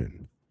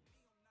prediction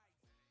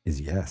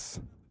is yes.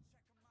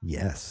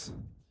 Yes.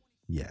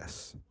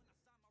 Yes.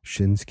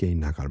 Shinsuke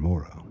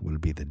Nakamura will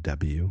be the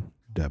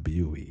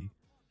WWE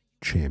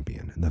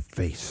champion and the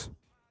face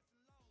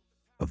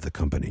of the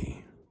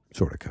company.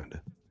 Sort of, kind of,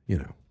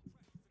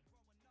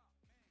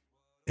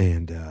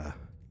 And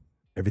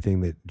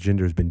everything that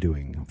Jinder's been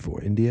doing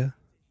for India,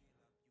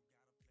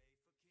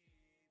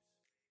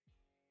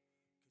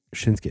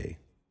 Shinsuke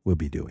will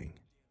be doing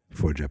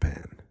for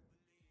Japan.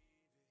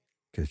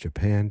 Because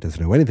Japan doesn't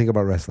know anything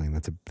about wrestling.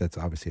 That's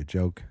obviously a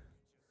joke.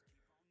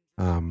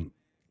 Shinsuke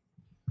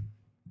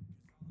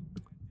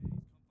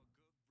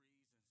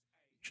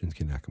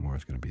Nakamura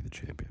is going to be the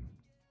champion.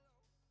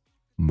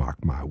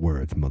 Mark my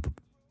words, mother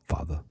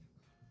father.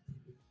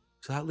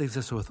 So that leaves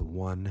us with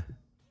 1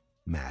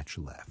 match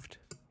left.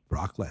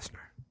 Brock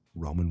Lesnar,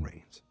 Roman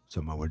Reigns,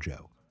 Samoa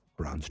Joe,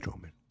 Braun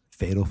Strowman.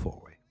 Fatal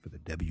 4-way for the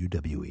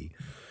WWE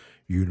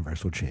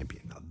Universal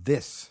Champion. Now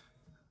this,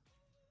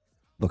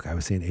 look, I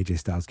was saying AJ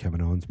Styles,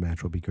 Kevin Owens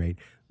match will be great.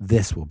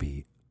 This will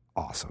be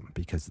awesome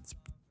because it's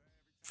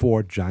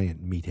 4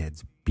 giant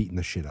meatheads beating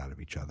the shit out of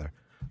each other,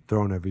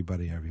 throwing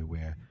everybody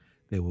everywhere.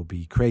 There will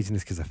be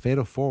craziness because a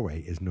fatal 4-way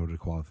is no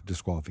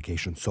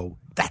disqualification. So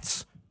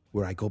that's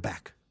where I go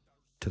back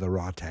to the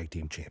Raw Tag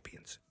Team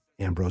Champions,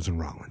 Ambrose and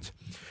Rollins.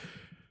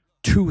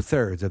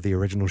 2/3 of the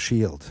original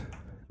Shield.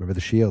 Remember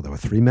the Shield? There were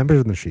 3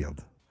 members in the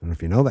Shield. I don't know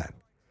if you know that.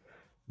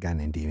 A guy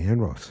named Dean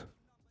Ambrose,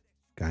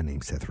 a guy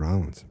named Seth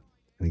Rollins,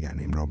 and a guy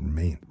named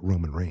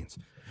Roman Reigns.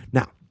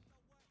 Now,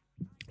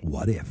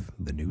 what if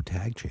the new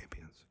tag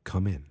champions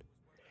come in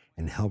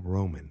and help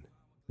Roman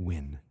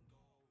win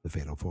the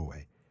Fatal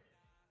 4-way?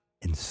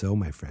 And so,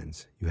 my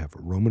friends, you have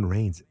Roman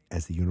Reigns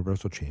as the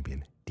Universal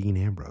Champion, Dean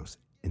Ambrose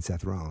and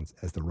Seth Rollins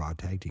as the Raw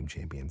Tag Team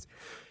Champions.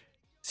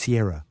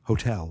 Sierra,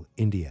 Hotel,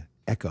 India,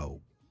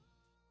 Echo,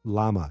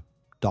 Llama,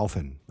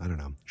 Dolphin, I don't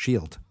know,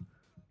 Shield.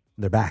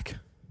 They're back.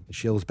 The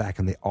Shield is back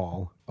and they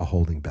all are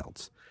holding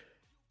belts.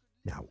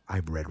 Now,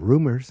 I've read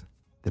rumors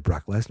that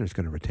Brock Lesnar is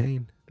going to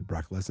retain. That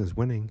Brock Lesnar is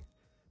winning.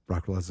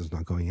 Brock Lesnar is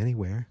not going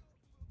anywhere.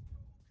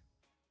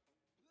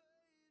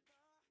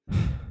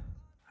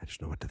 I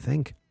just know what to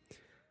think.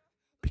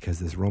 Because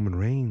this Roman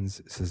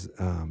Reigns says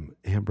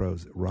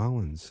Ambrose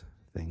Rollins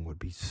thing would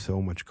be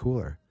so much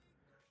cooler.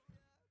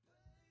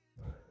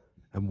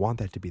 I want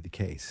that to be the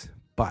case.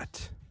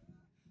 But,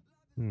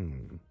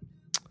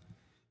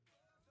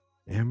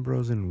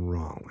 Ambrose and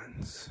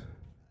Rollins.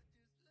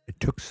 It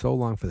took so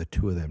long for the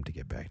 2 of them to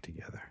get back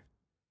together.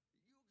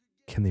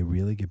 Can they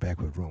really get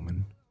back with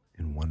Roman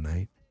in one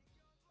night?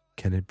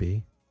 Can it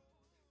be?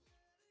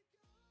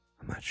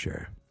 I'm not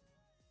sure.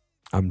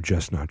 I'm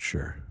just not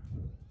sure.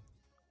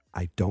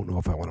 I don't know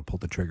if I want to pull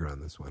the trigger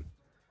on this one.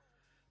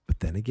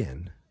 But then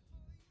again,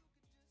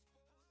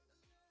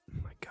 oh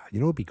my God, you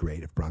know what would be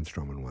great if Braun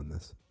Strowman won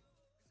this?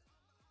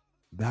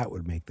 That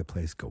would make the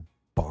place go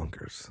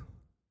bonkers.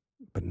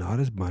 But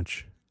not as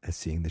much as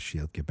seeing the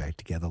Shield get back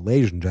together.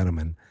 Ladies and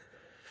gentlemen,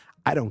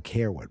 I don't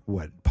care what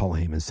Paul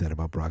Heyman said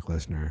about Brock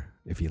Lesnar.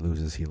 If he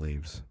loses, he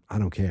leaves. I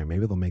don't care.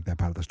 Maybe they'll make that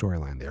part of the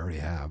storyline. They already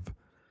have.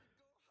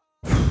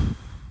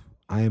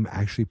 I am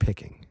actually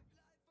picking,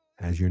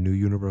 as your new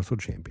Universal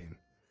Champion,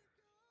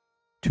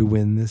 to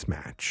win this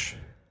match,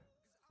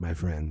 my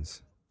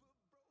friends,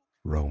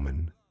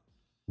 Roman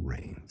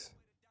Reigns.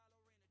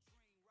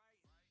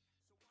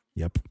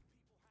 Yep.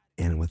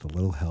 And with a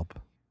little help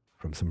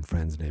from some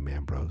friends named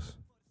Ambrose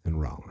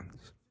and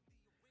Rollins,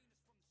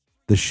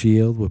 the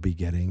Shield will be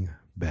getting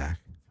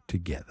back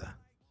together.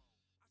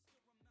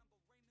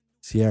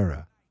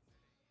 Sierra,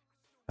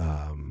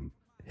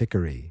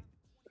 Hickory,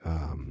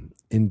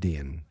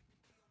 Indian,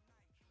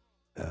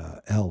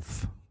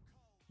 Elf,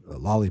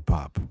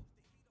 Lollipop,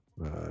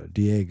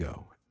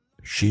 Diego,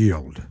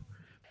 Shield,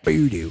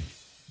 boo-doo,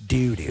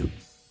 doo-doo,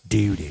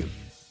 doo-doo,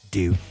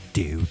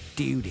 doo-doo,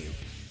 doo-doo,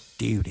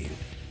 doo-doo,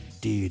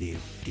 doo-doo,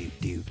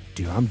 doo-doo,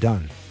 doo. I'm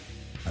done.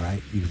 All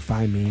right? You can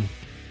find me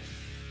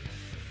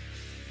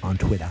on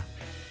Twitter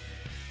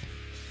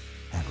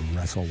at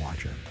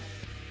WrestleWatcher.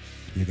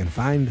 You can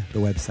find the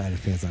website at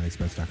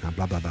fansonexpress.com,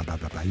 blah, blah, blah, blah,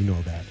 blah, blah. You know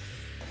that.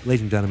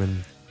 Ladies and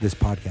gentlemen, this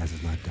podcast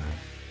is not done.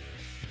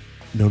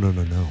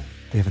 No.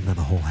 We have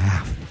another whole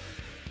half.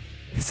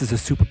 This is a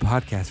super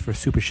podcast for a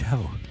super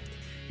show.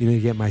 You know, you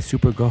get my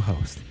super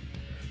co-host,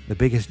 the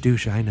biggest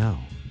douche I know,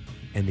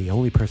 and the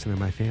only person in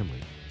my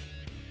family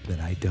that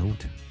I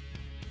don't.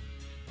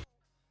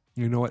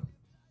 You know what?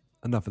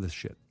 Enough of this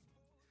shit.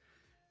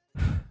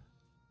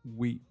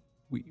 We're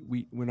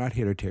not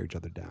here to tear each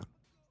other down.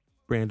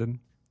 Brandon,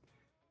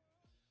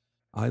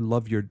 I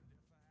love your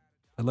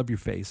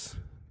face,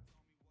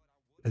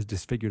 as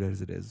disfigured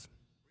as it is.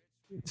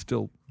 It's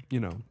still,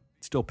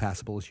 still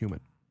passable as human.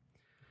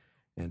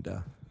 And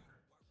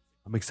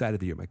I'm excited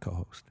that you're my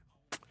co-host.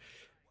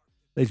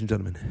 Ladies and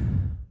gentlemen,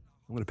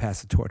 I'm going to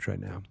pass the torch right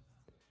now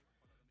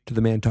to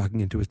the man talking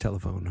into his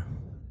telephone.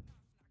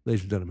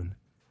 Ladies and gentlemen,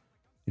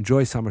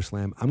 enjoy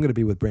SummerSlam. I'm going to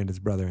be with Brandon's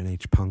brother,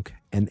 NH Punk.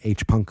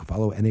 NH Punk.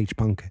 Follow NH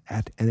Punk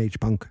at NH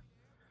Punk.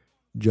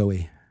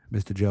 Joey,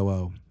 Mr. Joe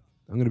O.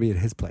 I'm going to be at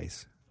his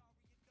place,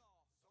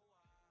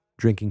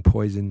 drinking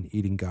poison,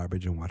 eating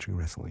garbage, and watching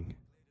wrestling.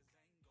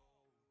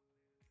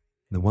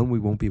 The one we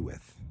won't be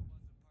with,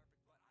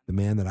 the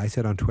man that I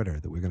said on Twitter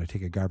that we're going to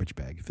take a garbage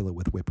bag, fill it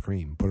with whipped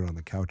cream, put it on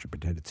the couch, and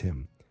pretend it's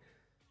him.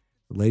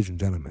 Ladies and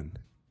gentlemen,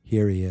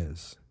 here he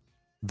is,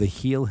 the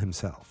heel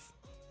himself,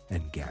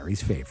 and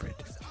Gary's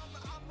favorite,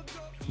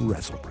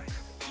 WrestleBrand.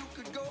 You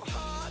could go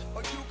hard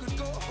or you could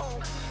go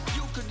home.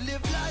 You could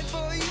live life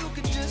or you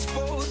could just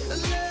fold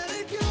and let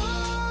it go.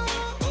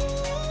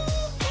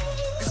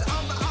 'Cause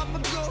I'ma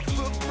go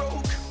for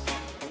broke.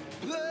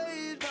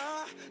 Played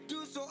my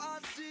dues, so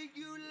I'll see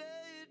you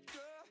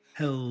later.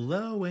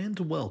 Hello and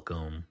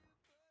welcome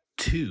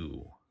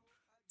to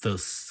the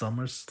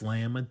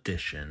SummerSlam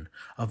edition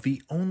of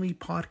the only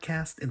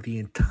podcast in the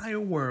entire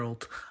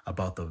world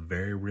about the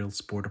very real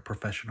sport of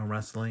professional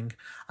wrestling.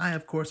 I,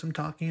 of course, am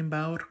talking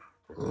about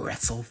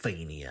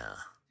WrestleMania.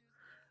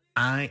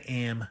 I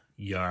am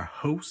your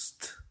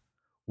host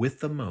with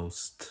the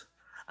most.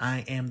 I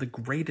am the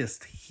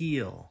greatest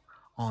heel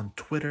on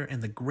Twitter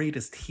and the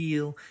greatest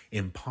heel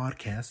in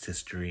podcast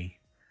history.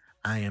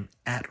 I am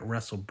at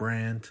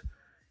WrestleBrand.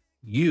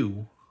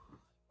 You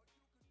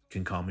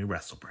can call me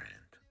WrestleBrand.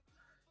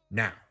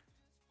 Now,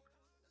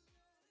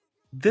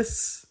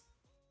 this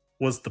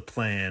was the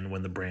plan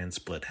when the brand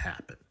split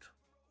happened.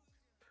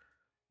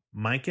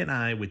 Mike and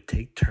I would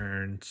take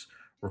turns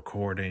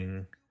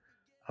recording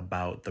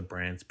about the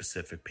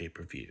brand-specific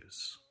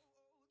pay-per-views.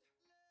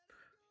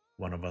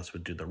 One of us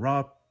would do the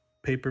Raw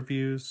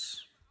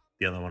pay-per-views.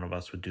 The other one of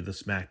us would do the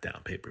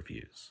SmackDown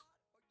pay-per-views.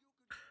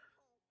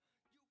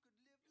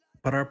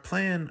 But our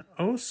plan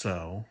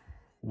also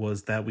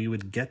was that we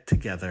would get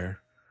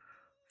together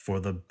for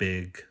the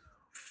big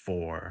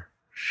 4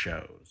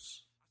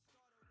 shows.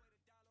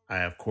 I,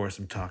 of course,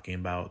 am talking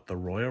about the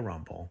Royal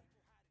Rumble,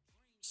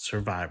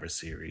 Survivor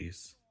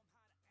Series,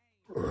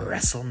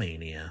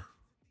 WrestleMania,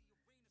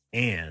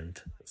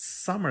 and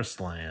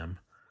SummerSlam,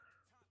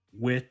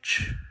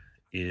 which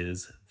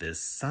is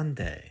this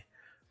Sunday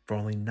for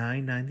only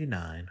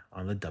 $9.99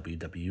 on the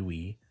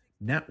WWE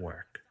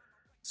Network.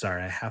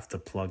 Sorry, I have to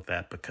plug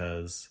that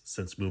because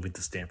since moving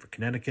to Stamford,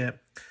 Connecticut,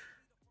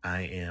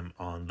 I am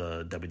on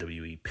the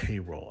WWE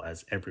payroll,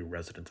 as every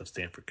resident of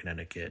Stamford,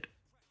 Connecticut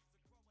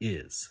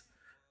is.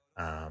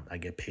 I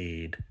get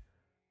paid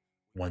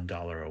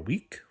 $1 a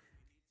week.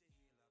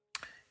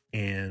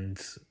 And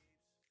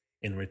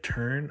in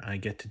return, I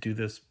get to do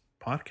this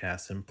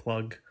podcast and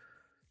plug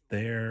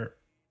their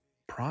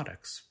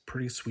products.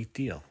 Pretty sweet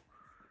deal.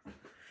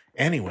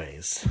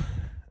 Anyways,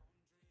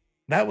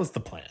 that was the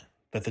plan,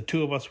 that the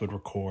two of us would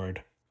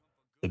record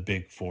the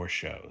big 4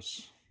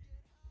 shows,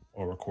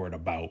 or record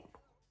about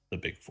the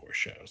big 4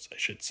 shows, I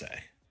should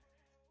say.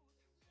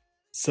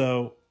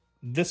 So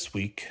this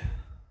week,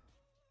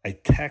 I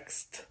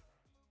text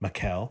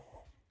Mikkel,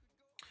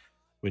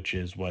 which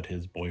is what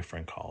his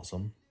boyfriend calls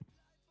him.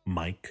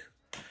 Mike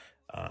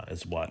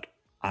is what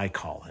I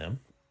call him.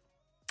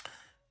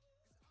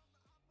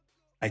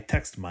 I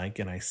text Mike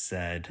and I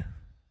said,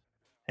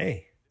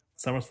 hey,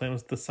 SummerSlam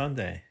is this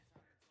Sunday.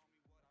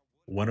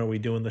 When are we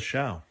doing the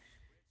show?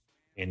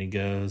 And he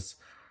goes,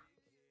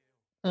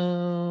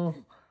 oh,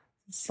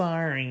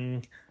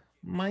 sorry.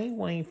 My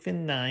wife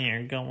and I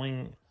are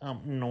going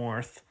up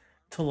north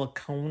to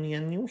Laconia,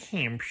 New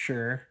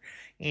Hampshire,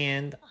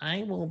 and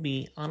I will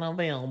be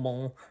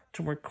unavailable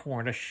to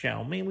record a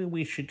show. Maybe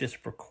we should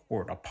just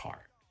record a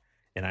part.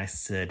 And I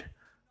said,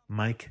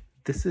 Mike,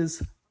 this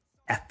is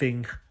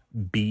effing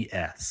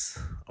BS,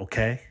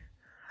 okay?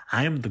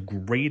 I am the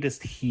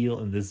greatest heel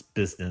in this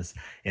business,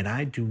 and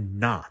I do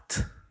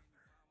not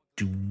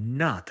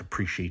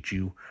appreciate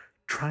you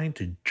trying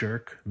to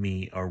jerk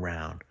me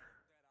around.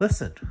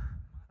 Listen,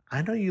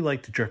 I know you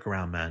like to jerk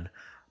around, men,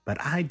 but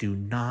I do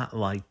not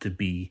like to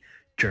be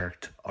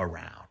jerked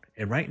around.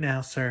 And right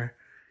now, sir,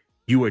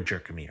 you are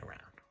jerking me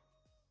around.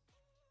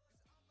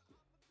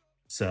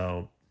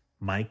 So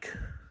Mike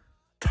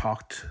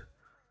talked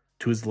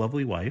to his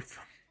lovely wife,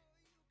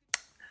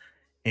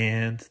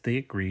 and they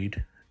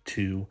agreed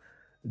to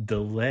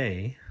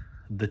delay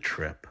the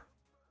trip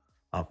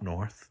up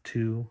north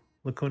to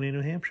Laconia,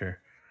 New Hampshire.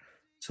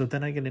 So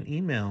then I get an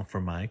email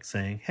from Mike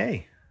saying,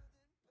 hey,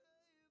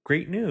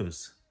 great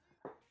news.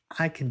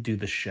 I can do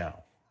the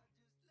show.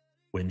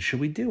 When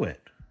should we do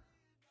it?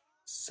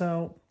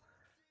 So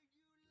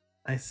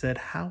I said,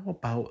 how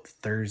about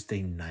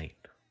Thursday night?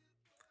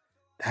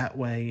 That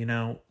way,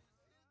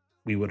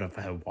 we would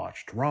have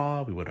watched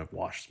Raw, we would have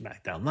watched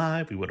SmackDown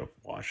Live, we would have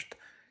watched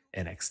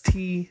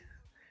NXT.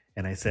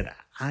 And I said,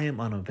 I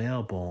am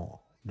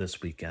unavailable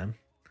this weekend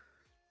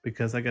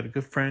because I got a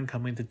good friend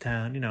coming to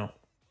town.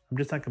 I'm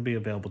just not going to be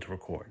available to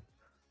record.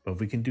 But if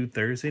we can do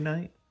Thursday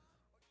night,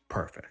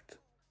 perfect.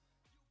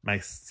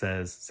 Mike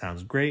says,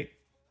 sounds great.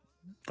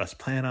 Let's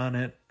plan on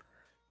it.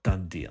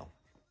 Done deal.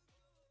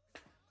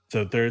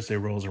 So Thursday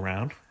rolls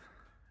around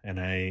and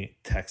I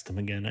text him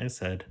again. I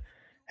said,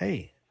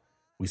 hey,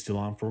 we still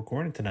on for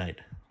recording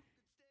tonight?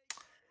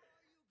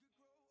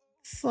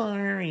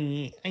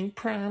 Sorry, I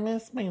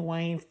promised my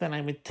wife that I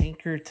would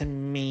take her to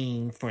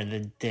Maine for the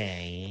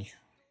day.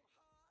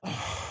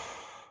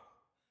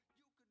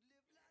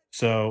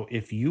 So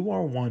if you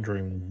are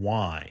wondering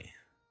why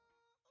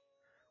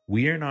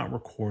we are not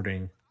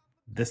recording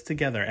this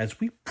together as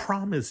we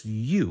promised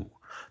you,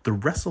 the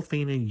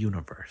WrestleMania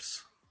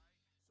universe,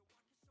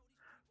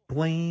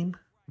 blame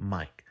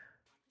Mike.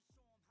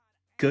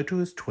 Go to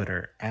his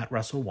Twitter at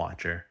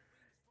WrestleWatcher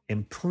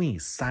and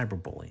please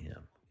cyberbully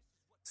him.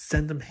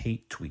 Send him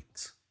hate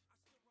tweets.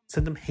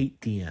 Send him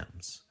hate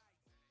DMs.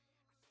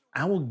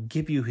 I will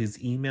give you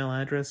his email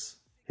address,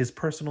 his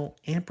personal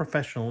and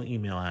professional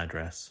email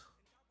address,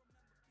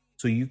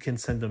 so you can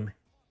send him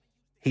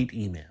hate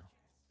email.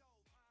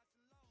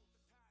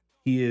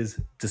 He is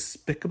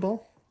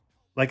despicable.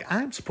 Like,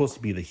 I'm supposed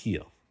to be the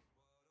heel.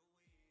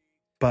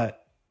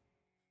 But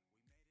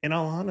in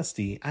all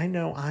honesty, I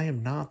know I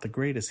am not the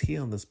greatest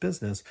heel in this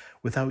business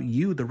without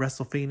you, the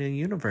WrestleMania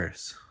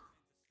universe.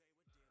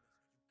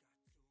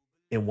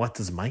 And what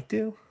does Mike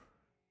do?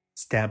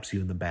 Stabs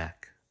you in the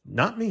back.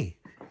 Not me.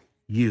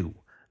 You,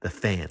 the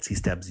fans. He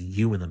stabs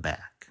you in the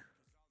back.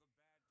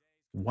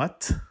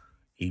 What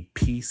a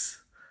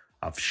piece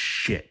of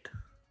shit.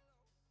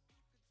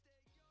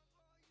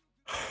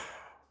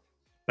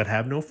 But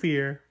have no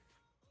fear.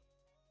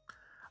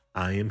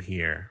 I am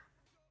here.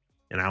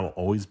 And I will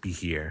always be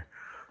here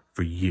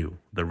for you,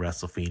 the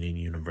WrestleMania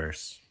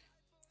universe.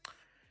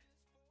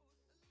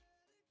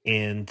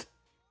 And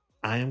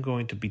I am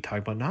going to be talking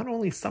about not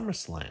only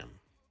SummerSlam,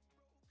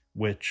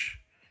 which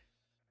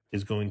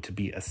is going to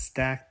be a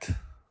stacked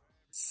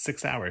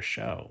 6-hour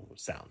show,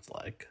 sounds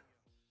like.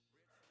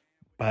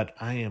 But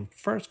I am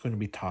first going to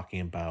be talking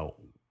about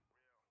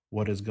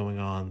what is going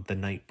on the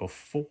night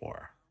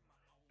before,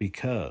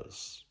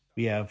 because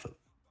we have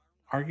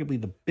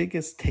arguably the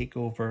biggest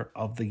takeover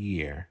of the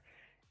year,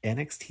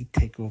 NXT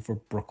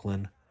TakeOver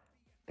Brooklyn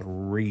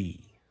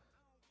 3.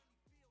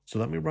 So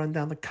let me run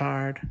down the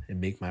card and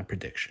make my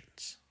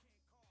predictions.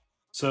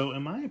 So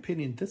in my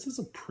opinion, this is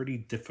a pretty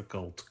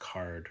difficult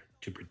card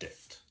to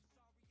predict.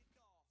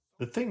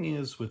 The thing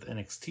is with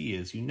NXT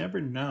is you never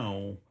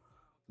know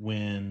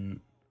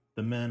when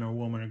the men or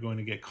women are going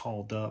to get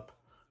called up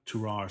to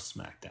Raw or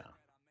SmackDown.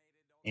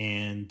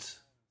 And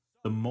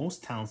the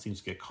most talent seems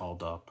to get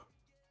called up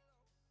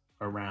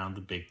around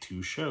the big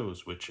two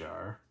shows, which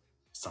are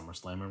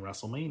SummerSlam and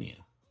WrestleMania.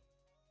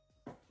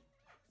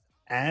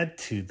 Add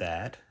to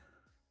that,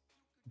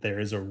 there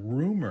is a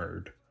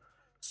rumored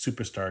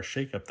superstar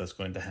shakeup that's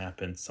going to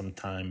happen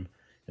sometime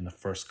in the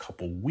first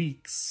couple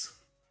weeks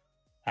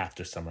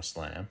after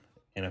SummerSlam.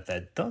 And if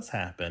that does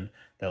happen,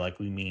 that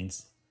likely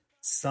means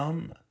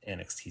some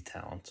NXT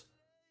talent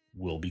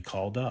will be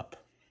called up.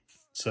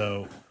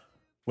 So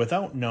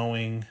without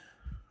knowing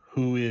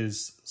who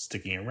is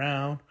sticking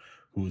around,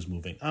 who's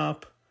moving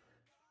up,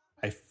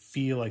 I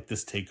feel like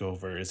this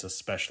takeover is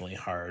especially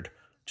hard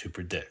to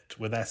predict.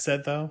 With that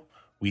said, though,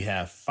 we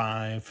have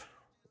 5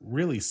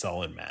 really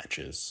solid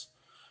matches.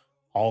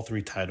 All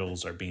 3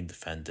 titles are being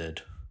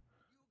defended.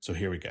 So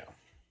here we go.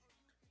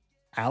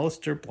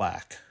 Aleister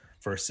Black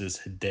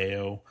versus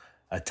Hideo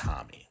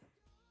Itami.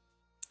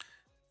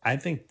 I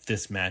think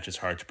this match is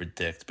hard to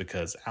predict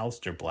because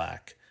Aleister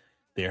Black,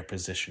 they are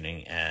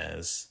positioning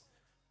as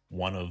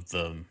one of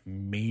the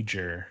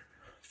major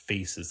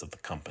faces of the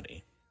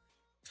company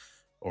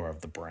or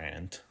of the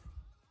brand.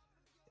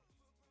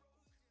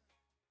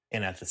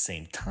 And at the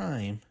same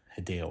time,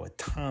 Hideo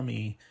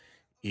Itami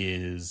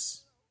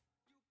is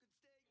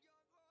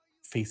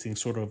facing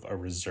sort of a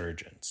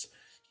resurgence.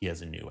 He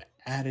has a new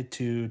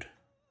attitude,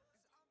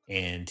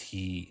 and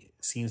he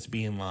seems to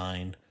be in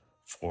line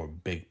for a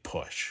big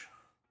push.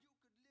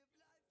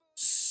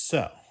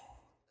 So,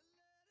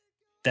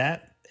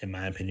 that, in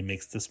my opinion,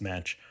 makes this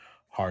match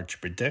hard to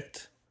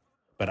predict,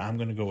 but I'm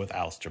going to go with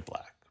Aleister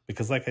Black.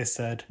 Because like I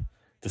said,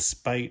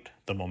 despite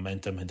the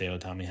momentum Hideo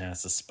Itami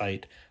has,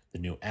 despite the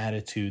new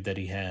attitude that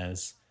he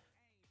has,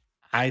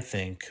 I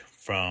think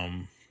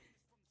from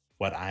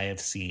what I have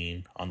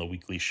seen on the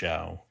weekly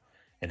show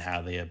and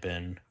how they have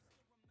been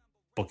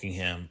booking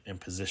him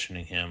and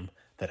positioning him,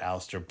 that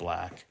Aleister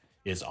Black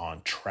is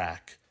on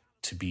track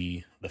to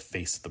be the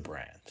face of the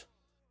brand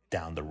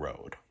down the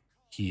road.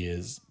 He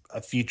is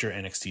a future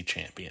NXT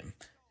champion,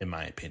 in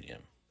my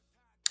opinion.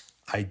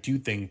 I do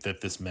think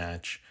that this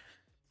match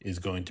is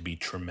going to be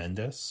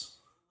tremendous.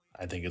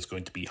 I think it's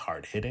going to be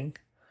hard-hitting.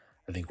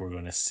 I think we're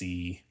going to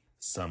see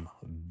some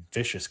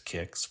vicious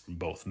kicks from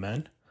both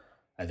men.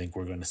 I think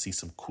we're going to see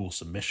some cool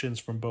submissions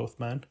from both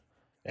men.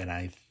 And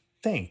I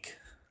think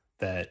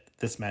that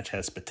this match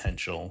has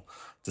potential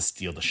to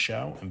steal the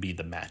show and be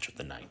the match of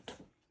the night.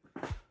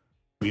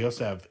 We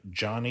also have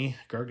Johnny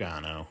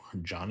Gargano,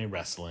 Johnny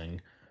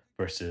Wrestling,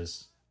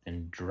 versus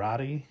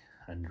Andrade,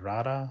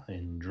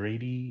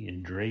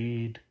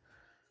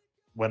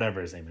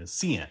 whatever his name is,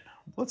 Cien.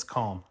 Let's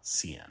call him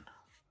Cien.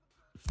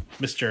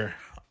 Mr.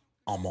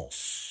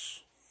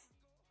 Almost.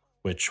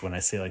 Which, when I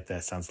say like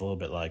that, sounds a little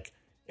bit like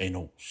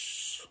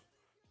Enos.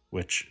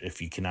 Which,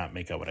 if you cannot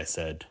make out what I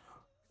said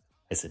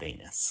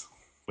anus.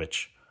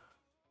 Which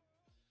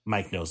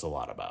Mike knows a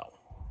lot about.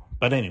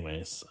 But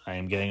anyways, I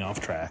am getting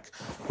off track.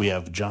 We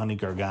have Johnny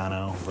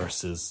Gargano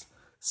versus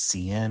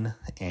Cien,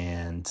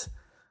 and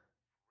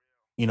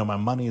my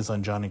money is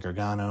on Johnny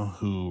Gargano,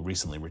 who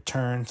recently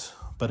returned.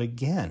 But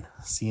again,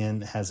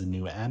 Cien has a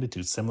new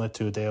attitude, similar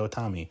to Hideo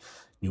Itami.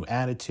 New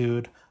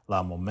attitude, a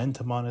lot of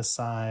momentum on his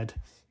side.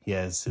 He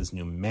has his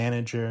new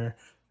manager,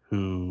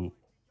 who,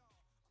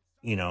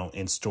 in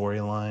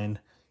storyline,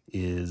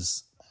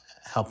 is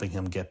helping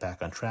him get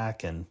back on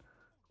track and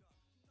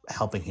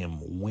helping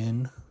him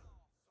win.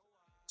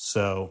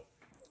 So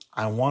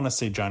I want to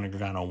say Johnny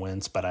Gargano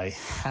wins, but I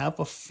have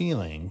a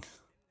feeling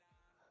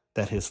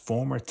that his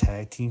former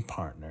tag team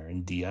partner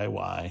in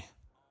DIY,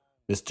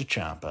 Mr.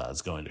 Ciampa,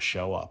 is going to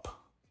show up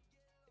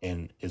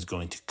and is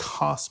going to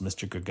cost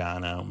Mr.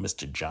 Gargano,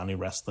 Mr. Johnny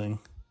Wrestling,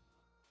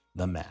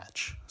 the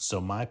match. So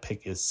my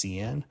pick is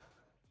Cien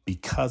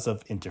because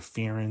of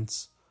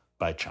interference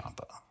by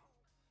Ciampa.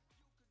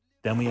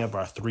 Then we have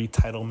our 3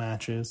 title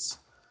matches.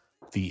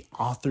 The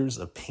Authors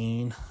of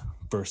Pain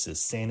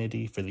versus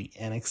Sanity for the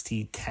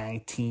NXT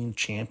Tag Team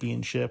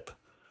Championship.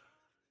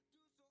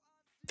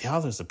 The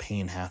Authors of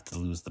Pain have to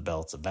lose the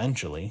belts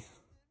eventually.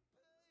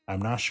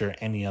 I'm not sure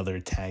any other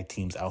tag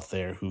teams out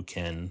there who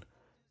can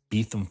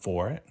beat them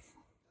for it.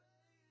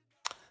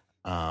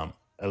 At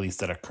least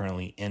that are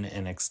currently in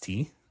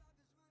NXT.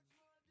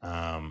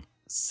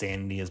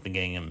 Sanity has been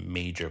getting a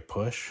major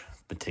push.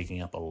 It's been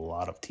taking up a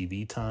lot of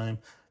TV time.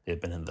 They've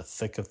been in the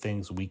thick of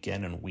things week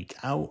in and week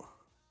out.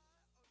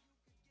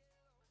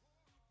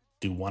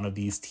 Do one of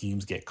these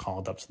teams get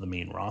called up to the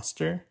main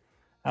roster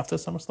after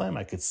SummerSlam?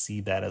 I could see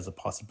that as a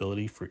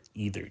possibility for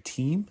either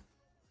team.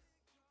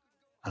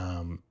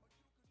 I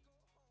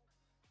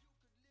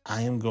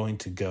am going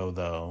to go,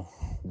 though,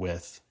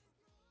 with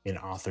an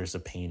Authors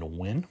of Pain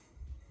win.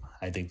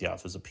 I think the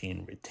Authors of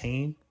Pain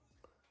retain.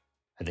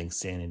 I think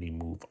Sanity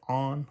move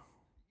on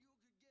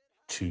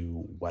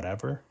to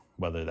whatever,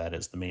 whether that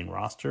is the main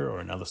roster or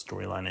another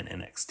storyline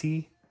in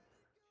NXT.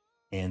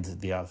 And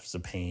the Authors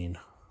of Pain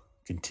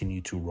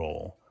continue to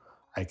roll.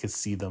 I could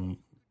see them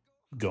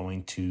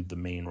going to the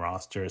main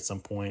roster at some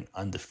point,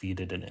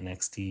 undefeated in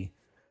NXT.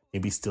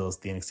 Maybe still as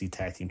the NXT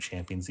Tag Team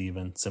Champions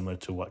even, similar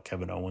to what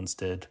Kevin Owens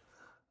did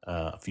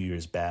a few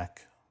years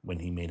back when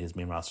he made his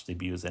main roster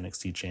debut as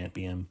NXT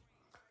Champion.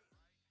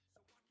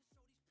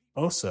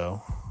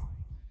 Also,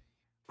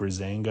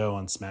 Breezango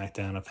on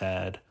SmackDown have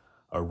had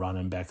a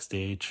run-in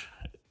backstage.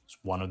 It's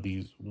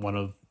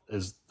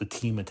is the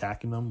team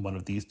attacking them, one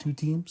of these 2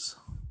 teams?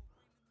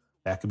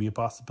 That could be a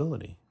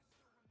possibility.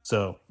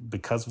 So,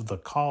 because of the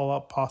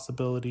call-up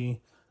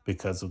possibility,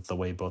 because of the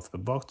way both have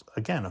been booked,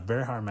 again, a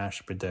very hard match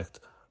to predict,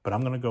 but I'm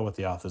going to go with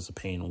the Authors of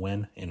Pain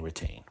win and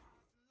retain.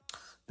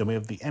 Then we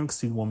have the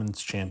NXT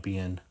Women's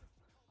Champion,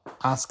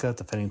 Asuka,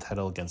 defending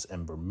title against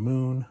Ember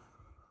Moon.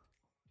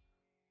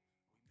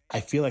 I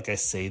feel like I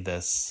say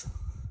this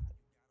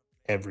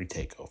every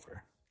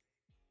takeover.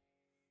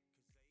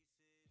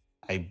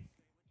 I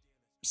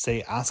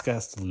say Asuka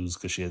has to lose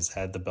because she has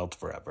had the belt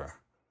forever,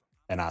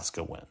 and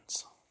Asuka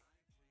wins.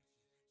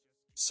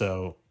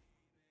 So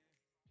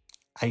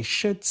I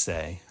should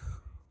say,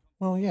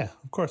 well, yeah,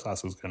 of course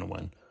Asuka's going to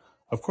win.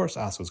 Of course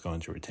Asuka's going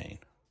to retain.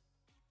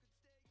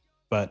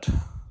 But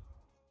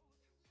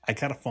I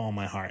gotta follow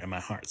my heart, and my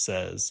heart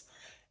says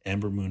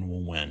Ember Moon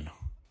will win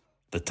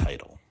the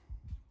title.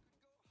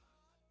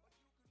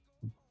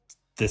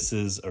 This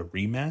is a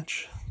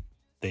rematch.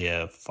 they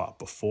have fought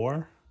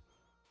before.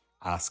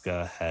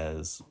 Asuka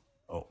has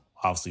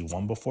obviously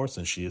won before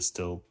since she is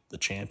still the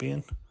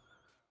champion.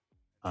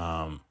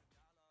 I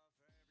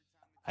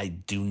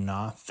do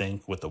not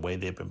think with the way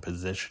they've been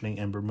positioning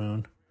Ember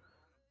Moon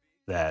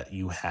that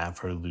you have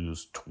her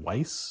lose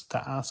twice to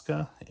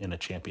Asuka in a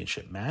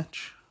championship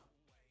match.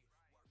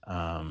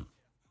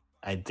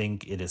 I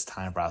think it is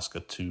time for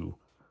Asuka to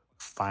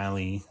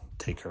finally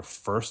take her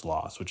first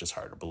loss, which is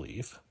hard to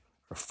believe.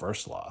 Her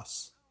first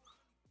loss,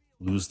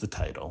 lose the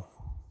title,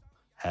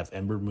 have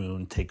Ember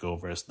Moon take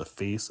over as the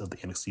face of the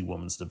NXT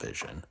Women's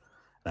Division,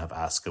 and have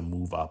Asuka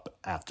move up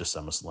after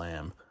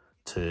SummerSlam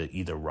to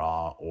either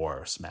Raw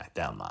or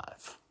SmackDown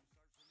Live.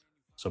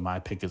 So my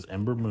pick is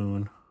Ember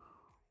Moon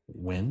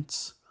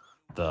wins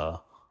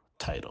the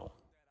title.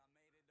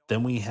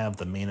 Then we have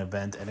the main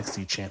event,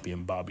 NXT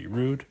champion Bobby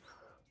Roode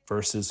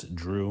versus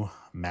Drew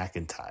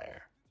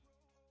McIntyre.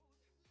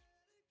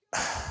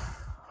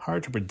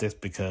 Hard to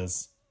predict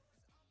because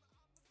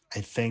I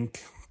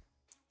think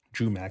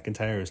Drew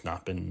McIntyre has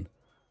not been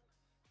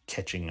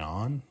catching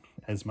on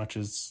as much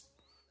as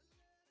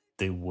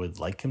they would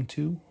like him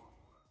to.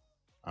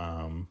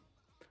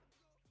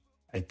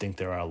 I think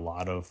there are a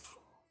lot of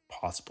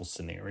possible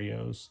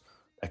scenarios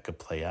that could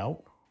play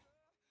out.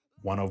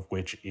 One of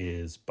which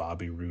is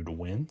Bobby Roode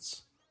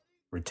wins,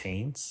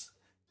 retains,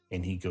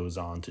 and he goes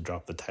on to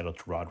drop the title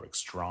to Roderick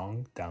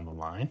Strong down the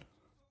line.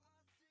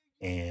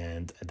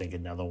 And I think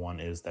another one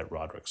is that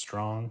Roderick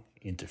Strong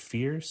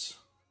interferes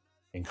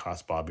and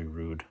costs Bobby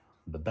Roode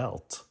the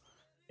belt,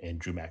 and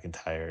Drew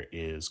McIntyre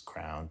is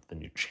crowned the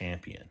new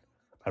champion.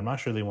 But I'm not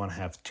sure they want to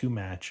have two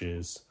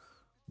matches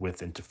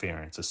with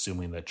interference,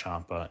 assuming that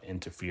Ciampa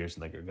interferes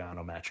in the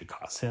Gargano match, it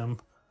costs him.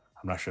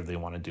 I'm not sure if they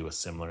want to do a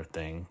similar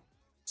thing,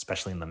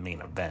 especially in the main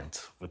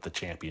event with the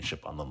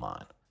championship on the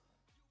line.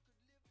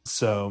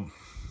 So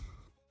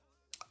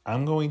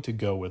I'm going to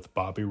go with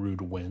Bobby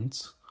Roode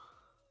wins,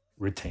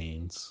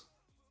 retains,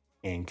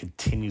 and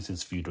continues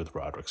his feud with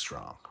Roderick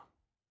Strong.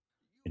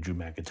 And Drew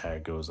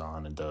McIntyre goes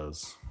on and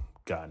does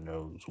God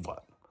knows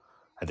what.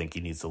 I think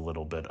he needs a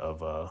little bit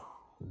of a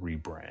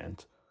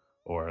rebrand,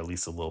 or at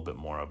least a little bit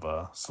more of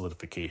a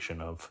solidification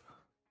of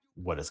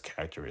what his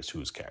character is, who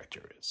his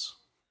character is.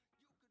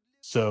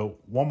 So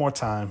one more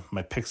time,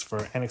 my picks for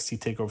NXT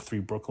TakeOver 3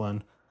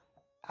 Brooklyn: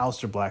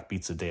 Aleister Black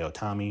beats Hideo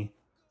Itami.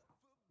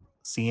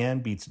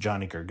 Cien beats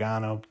Johnny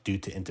Gargano due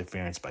to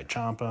interference by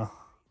Ciampa.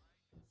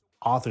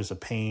 Authors of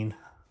Pain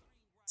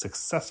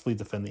successfully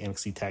defend the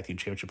NXT Tag Team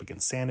Championship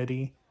against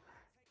Sanity.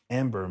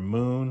 Ember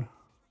Moon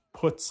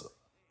puts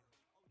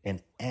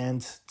an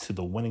end to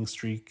the winning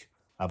streak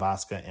of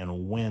Asuka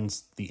and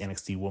wins the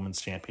NXT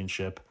Women's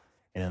Championship.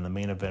 And in the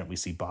main event, we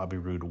see Bobby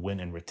Roode win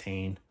and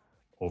retain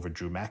over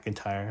Drew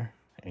McIntyre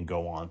and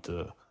go on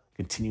to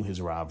continue his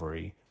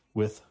rivalry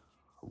with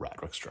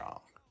Roderick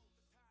Strong.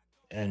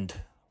 And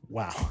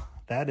wow,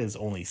 that is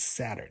only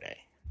Saturday.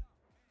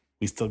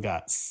 We still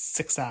got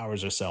 6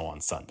 hours or so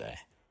on Sunday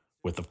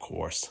with, of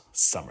course,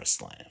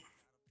 SummerSlam.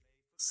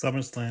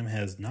 SummerSlam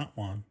has not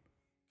one,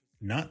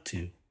 not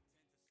two,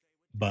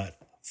 but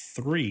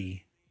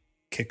 3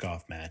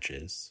 kickoff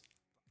matches.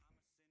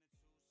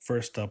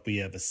 First up, we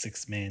have a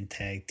 6-man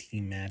tag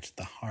team match,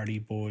 the Hardy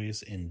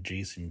Boys and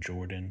Jason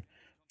Jordan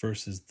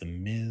versus The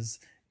Miz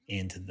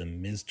and The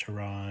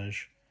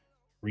Miztourage.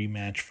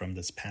 Rematch from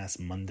this past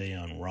Monday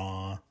on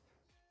Raw.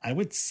 I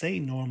would say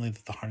normally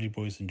that the Hardy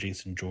Boys and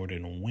Jason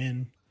Jordan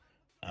win,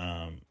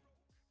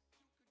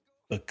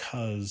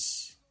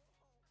 because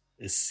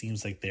it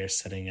seems like they're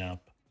setting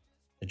up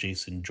a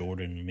Jason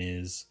Jordan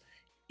Miz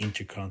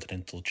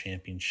Intercontinental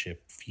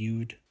Championship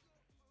feud.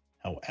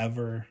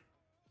 However,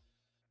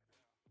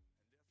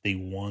 they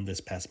won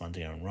this past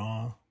Monday on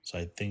Raw, so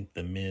I think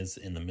The Miz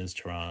and The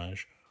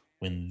Miztourage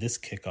win this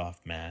kickoff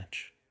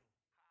match,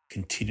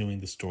 continuing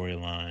the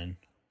storyline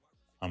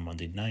on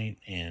Monday night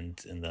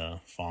and in the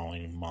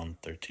following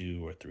month or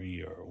 2 or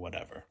 3 or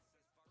whatever.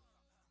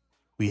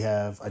 We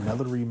have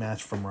another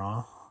rematch from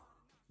Raw.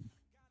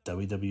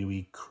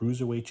 WWE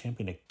Cruiserweight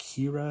Champion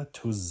Akira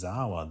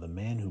Tozawa, the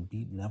man who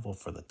beat Neville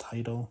for the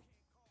title.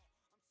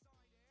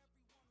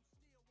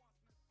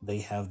 They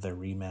have their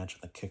rematch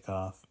in the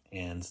kickoff,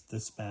 and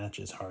this match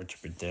is hard to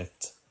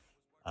predict.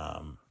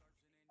 I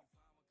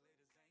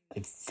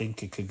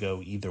think it could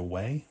go either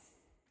way.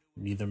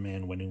 Neither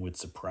man winning would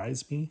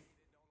surprise me.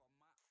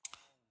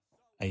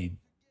 I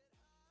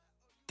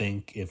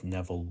think if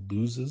Neville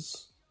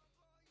loses,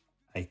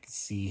 I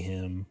see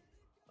him,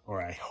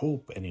 or I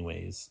hope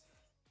anyways,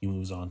 he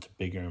moves on to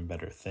bigger and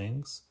better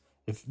things.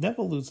 If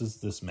Neville loses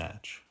this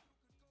match,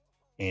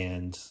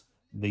 and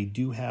they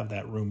do have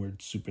that rumored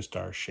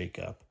superstar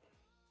shakeup,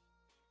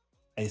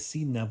 I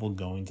see Neville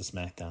going to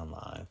SmackDown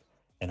Live,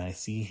 and I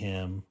see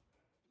him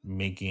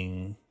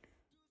making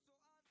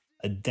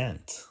a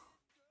dent.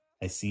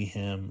 I see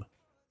him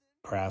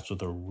perhaps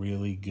with a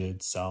really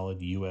good,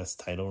 solid U.S.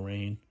 title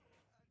reign.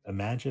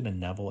 Imagine a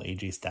Neville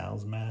AJ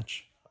Styles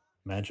match.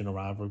 Imagine a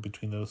rivalry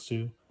between those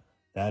two.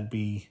 That'd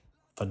be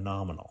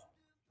phenomenal.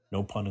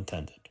 No pun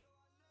intended.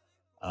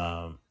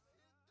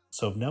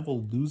 So if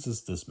Neville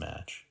loses this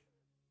match,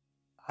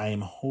 I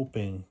am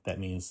hoping that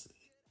means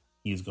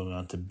he's going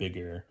on to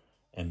bigger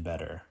and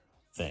better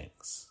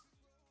things.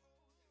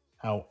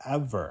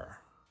 However,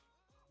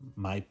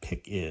 my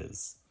pick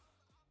is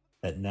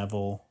that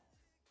Neville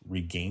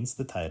regains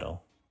the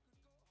title,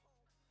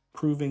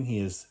 proving he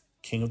is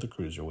king of the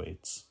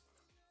cruiserweights,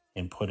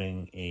 and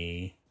putting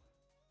a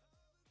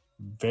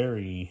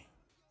very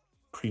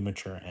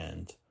premature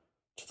end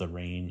to the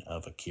reign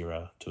of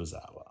Akira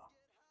Tozawa.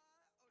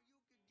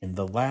 In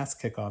the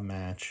last kickoff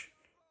match,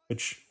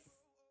 which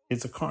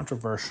is a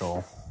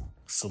controversial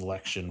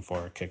selection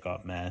for a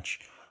kickoff match,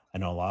 I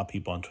know a lot of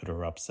people on Twitter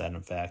are upset.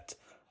 In fact,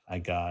 I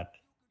got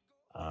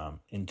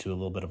into a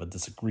little bit of a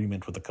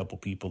disagreement with a couple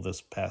people this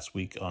past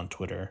week on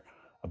Twitter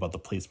about the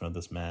placement of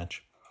this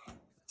match.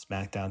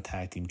 SmackDown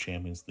Tag Team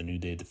Champions, The New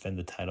Day, defend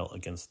the title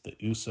against the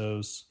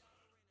Usos.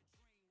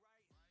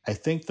 I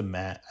think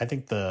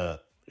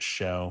the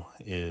show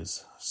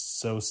is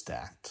so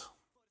stacked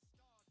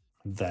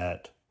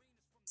that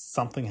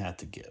something had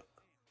to give.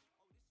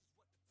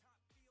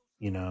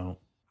 You know,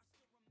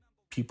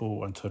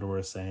 people on Twitter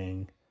were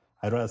saying,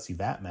 I'd rather see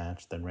that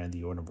match than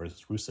Randy Orton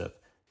versus Rusev.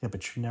 Yeah,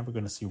 but you're never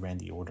going to see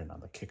Randy Orton on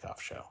the kickoff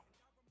show.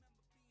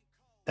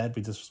 That'd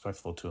be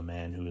disrespectful to a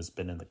man who has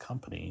been in the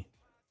company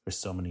for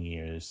so many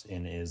years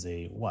and is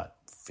a,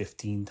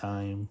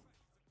 15-time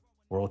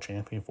world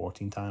champion,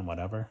 14-time,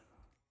 whatever.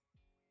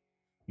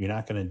 You're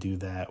not going to do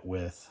that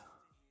with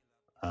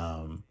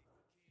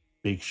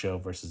Big Show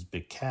versus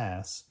Big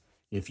Cass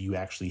if you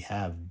actually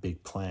have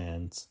big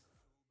plans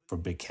for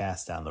Big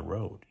Cass down the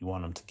road. You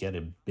want him to get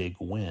a big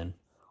win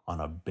on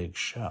a big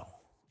show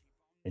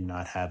and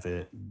not have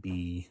it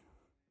be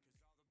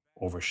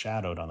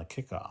overshadowed on the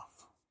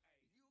kickoff.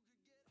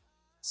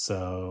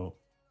 So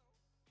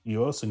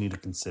you also need to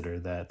consider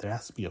that there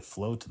has to be a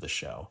flow to the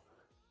show.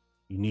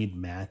 You need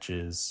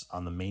matches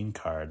on the main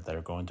card that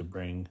are going to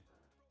bring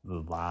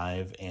the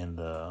live and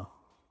the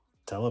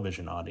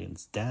television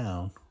audience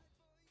down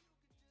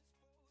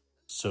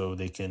so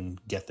they can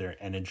get their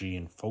energy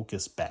and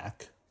focus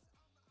back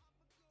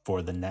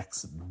for the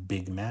next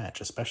big match,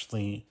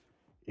 especially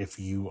if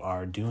you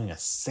are doing a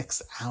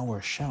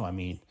 6-hour show. I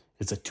mean,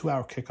 it's a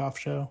 2-hour kickoff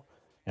show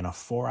and a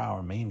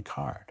 4-hour main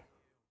card.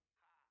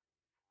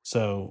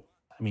 So,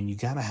 I mean, you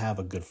got to have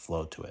a good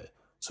flow to it.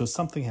 So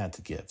something had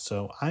to give.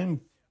 So I'm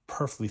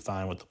perfectly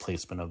fine with the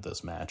placement of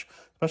this match,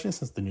 especially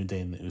since the New Day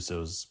and the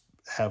Usos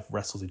have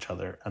wrestled each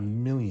other a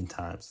million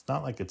times. It's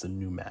not like it's a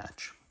new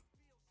match.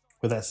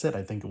 With that said,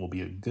 I think it will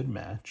be a good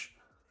match.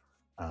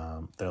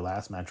 Their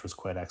last match was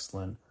quite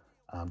excellent.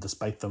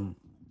 Despite them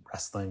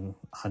wrestling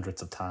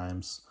hundreds of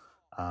times,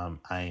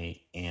 I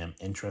am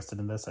interested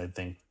in this. I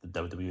think the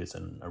WWE has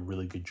done a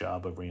really good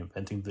job of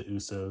reinventing the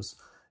Usos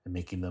and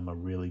making them a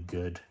really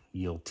good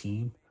heel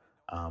team.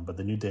 But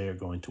the New Day are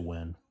going to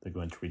win. They're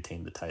going to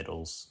retain the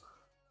titles.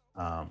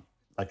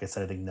 Like I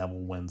said, I think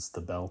Neville wins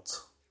the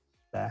belt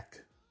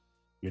back.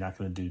 You're not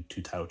going to do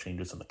 2 title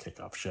changes on the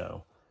kickoff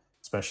show,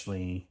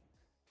 especially,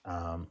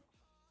 the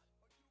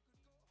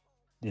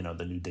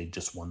New Day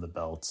just won the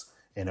belts.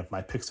 And if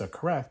my picks are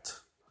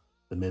correct,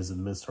 The Miz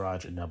and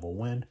Miztourage and Neville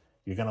win,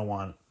 you're going to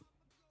want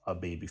a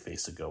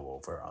babyface to go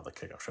over on the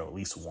kickoff show, at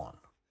least one.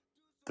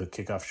 The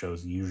kickoff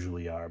shows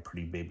usually are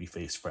pretty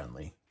babyface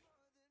friendly.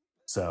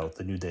 So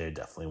the New Day are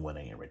definitely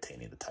winning and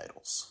retaining the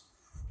titles.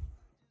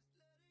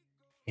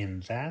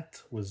 And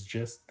that was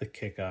just the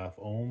kickoff.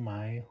 Oh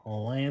my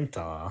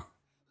Lanta.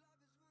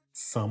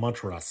 So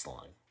much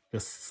wrestling.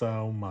 Just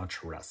so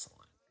much wrestling.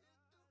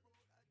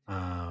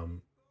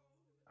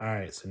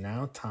 Alright, so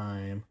now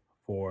time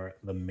for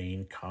the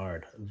main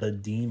card. The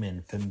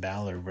Demon, Finn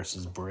Balor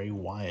versus Bray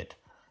Wyatt.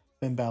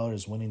 Finn Balor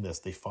is winning this.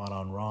 They fought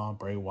on Raw.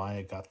 Bray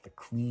Wyatt got the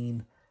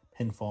clean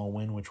pinfall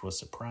win, which was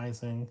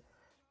surprising.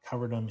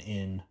 Covered him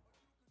in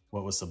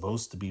what was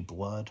supposed to be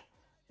blood.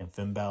 And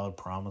Finn Balor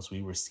promised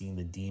we were seeing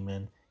the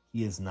Demon.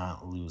 He is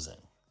not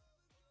losing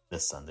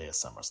this Sunday at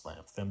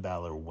SummerSlam. Finn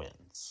Balor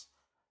wins.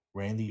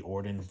 Randy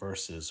Orton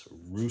versus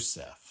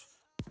Rusev.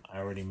 I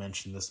already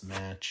mentioned this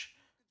match.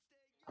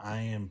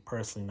 I am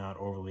personally not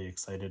overly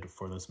excited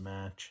for this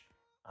match,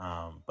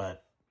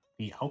 but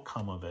the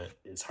outcome of it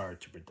is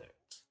hard to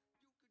predict.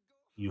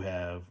 You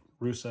have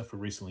Rusev, who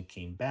recently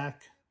came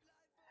back,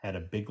 had a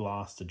big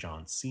loss to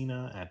John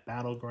Cena at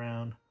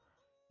Battleground.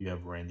 You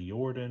have Randy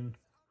Orton,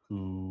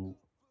 who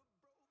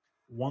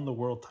won the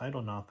world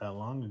title not that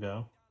long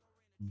ago,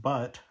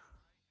 but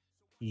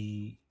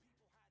he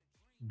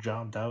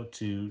jobbed out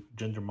to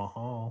Jinder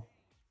Mahal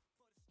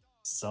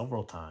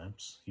several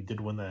times. He did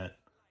win that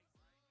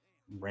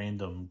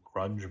random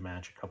grudge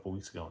match a couple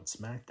weeks ago on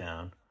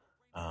SmackDown,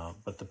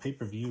 but the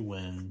pay-per-view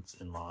wins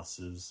and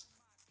losses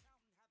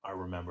are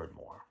remembered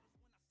more.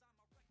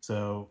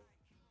 So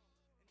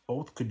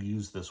both could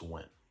use this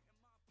win.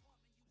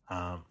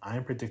 I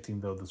am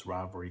predicting, though, this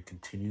rivalry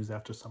continues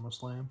after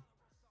SummerSlam,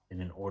 and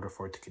in order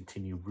for it to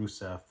continue,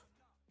 Rusev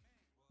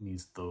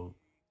needs to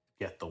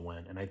get the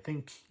win, and I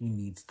think he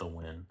needs the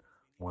win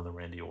more than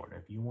Randy Orton.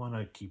 If you want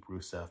to keep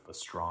Rusev a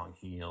strong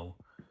heel,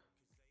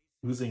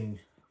 losing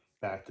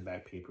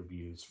back-to-back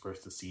pay-per-views,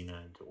 first to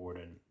Cena and to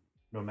Orton,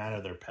 no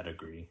matter their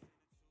pedigree,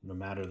 no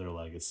matter their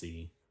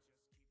legacy,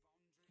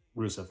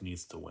 Rusev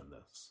needs to win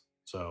this.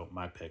 So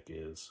my pick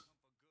is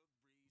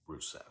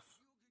Rusev.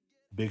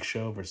 Big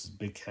Show versus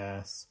Big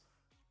Cass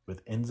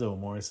with Enzo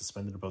Amore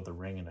suspended above the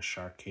ring in a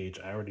shark cage.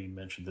 I already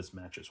mentioned this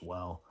match as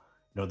well.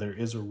 There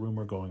is a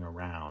rumor going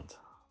around,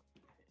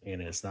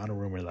 and it's not a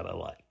rumor that I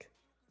like.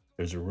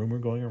 There's a rumor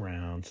going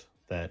around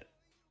that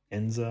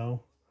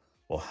Enzo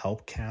will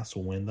help Cass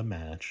win the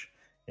match,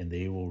 and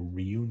they will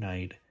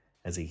reunite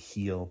as a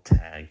heel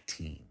tag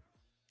team.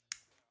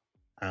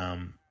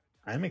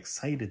 I'm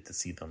excited to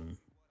see them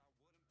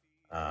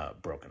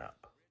broken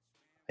up.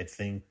 I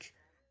think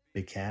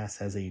Big Cass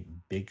has a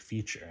big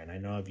future, and I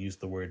know I've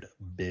used the word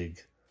big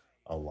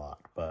a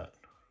lot, but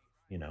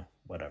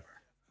whatever.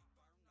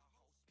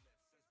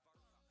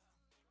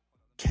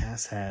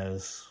 Cass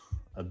has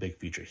a big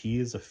future. He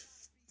is a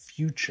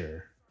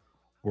future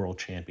world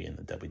champion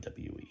in the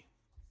WWE.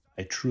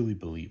 I truly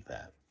believe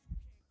that.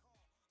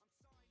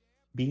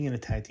 Being in a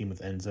tag team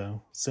with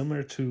Enzo,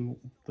 similar to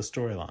the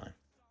storyline,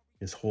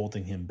 is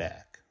holding him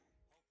back.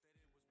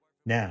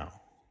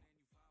 Now,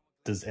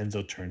 does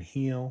Enzo turn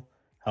heel,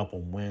 help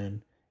him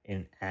win,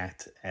 and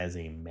act as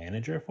a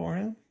manager for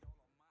him?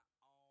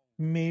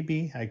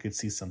 Maybe I could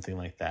see something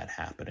like that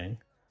happening.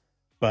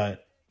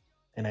 But,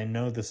 and I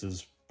know this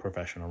is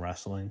professional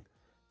wrestling,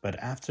 but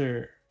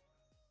after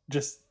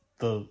just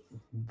the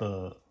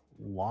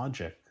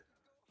logic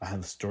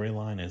behind the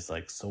storyline is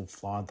like so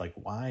flawed, like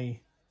why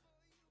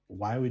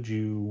would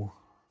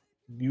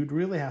you'd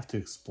really have to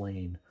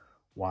explain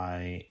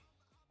why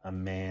a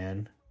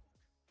man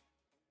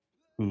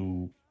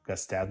who got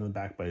stabbed in the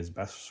back by his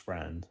best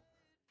friend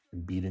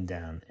and beaten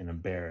down and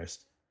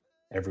embarrassed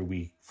every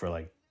week for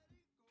like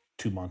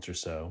 2 months or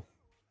so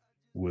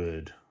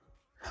would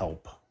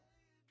help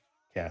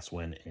Cass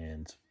win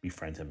and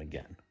befriend him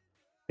again.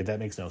 That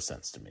makes no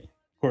sense to me.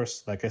 Of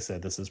course, like I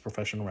said, this is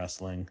professional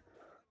wrestling.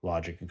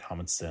 Logic and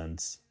common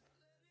sense,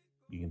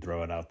 you can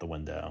throw it out the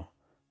window.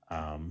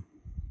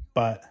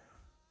 But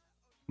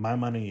my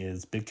money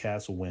is Big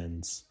Cass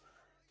wins,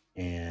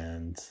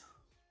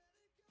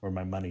 or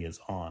my money is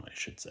on, I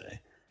should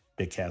say,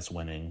 Big Cass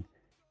winning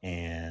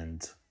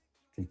and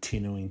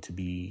continuing to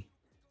be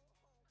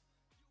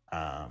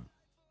a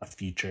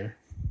future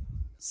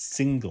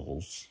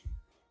singles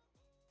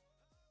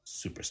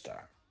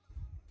superstar.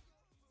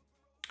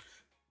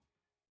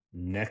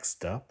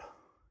 Next up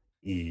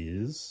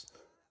is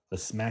the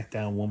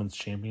SmackDown Women's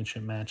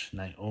Championship match,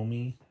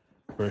 Naomi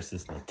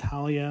versus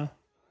Natalya.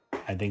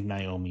 I think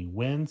Naomi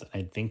wins.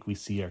 I think we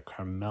see our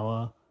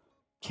Carmella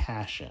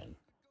cash in.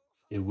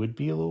 It would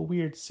be a little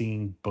weird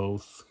seeing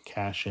both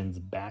cash-ins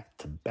back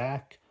to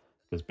back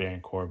because Baron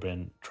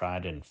Corbin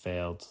tried and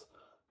failed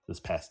this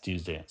past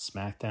Tuesday on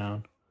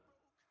SmackDown.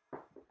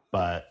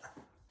 But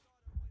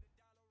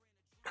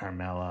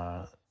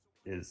Carmella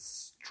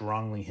is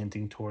strongly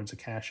hinting towards a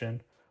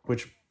cash-in,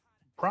 which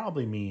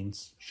probably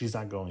means she's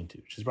not going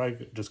to. She's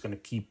probably just going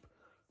to keep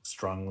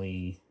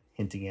strongly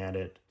hinting at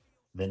it,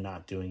 then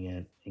not doing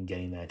it and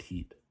getting that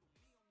heat.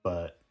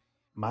 But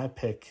my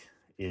pick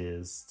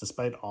is,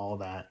 despite all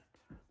that,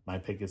 my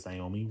pick is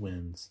Naomi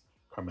wins,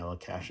 Carmella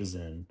cashes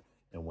in,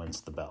 and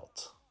wins the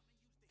belt.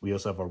 We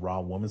also have a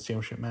Raw Women's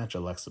Championship match,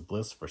 Alexa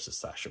Bliss versus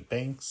Sasha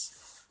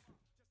Banks.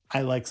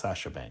 I like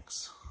Sasha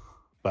Banks,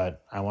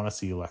 but I want to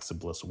see Alexa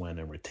Bliss win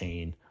and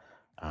retain.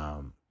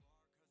 I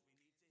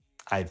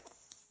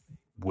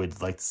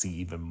would like to see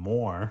even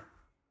more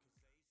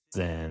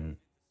than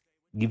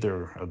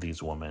either of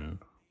these women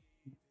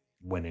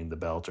winning the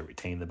belt or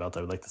retaining the belt.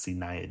 I would like to see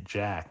Nia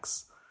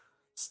Jax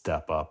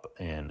step up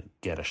and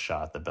get a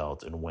shot at the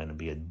belt and win and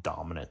be a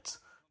dominant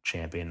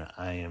champion.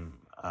 I am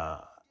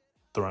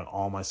throwing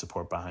all my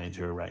support behind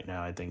her right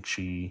now. I think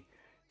she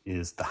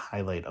is the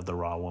highlight of the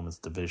Raw Women's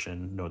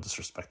division. No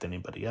disrespect to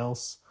anybody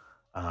else.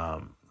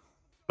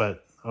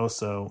 But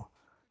also,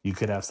 you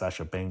could have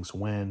Sasha Banks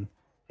win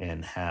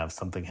and have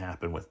something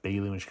happen with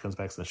Bayley when she comes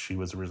back, since she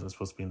was originally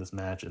supposed to be in this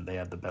match, and they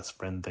have the best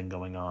friend thing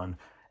going on.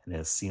 And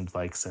it seemed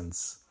like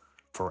since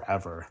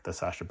forever that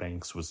Sasha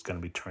Banks was going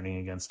to be turning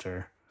against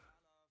her.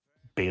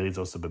 Bayley's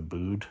also been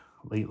booed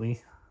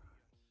lately.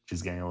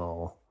 She's getting a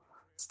little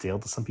stale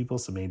to some people,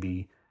 so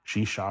maybe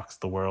she shocks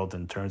the world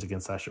and turns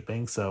against Sasha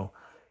Banks. So,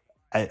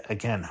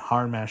 again,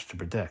 hard match to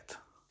predict.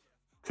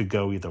 Could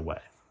go either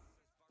way.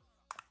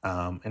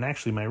 And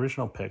actually, my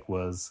original pick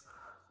was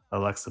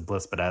Alexa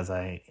Bliss, but as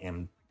I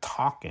am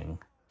talking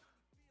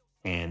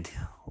and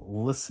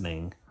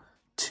listening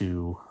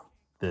to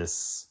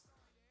these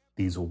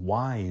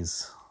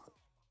wise,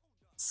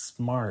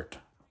 smart,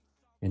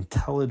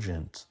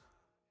 intelligent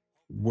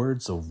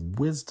words of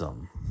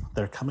wisdom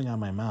that are coming out of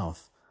my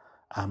mouth,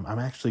 I'm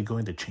actually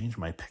going to change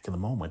my pick in the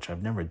moment, which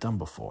I've never done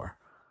before.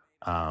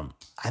 I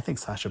think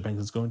Sasha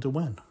Banks is going to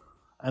win.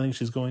 I think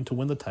she's going to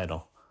win the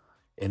title.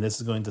 And this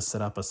is going to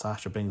set up a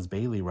Sasha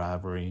Banks-Bayley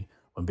rivalry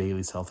when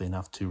Bayley's healthy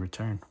enough to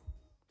return.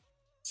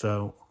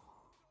 So,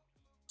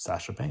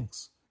 Sasha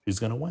Banks, who's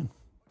going to win?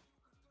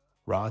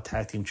 Raw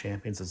Tag Team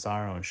Champions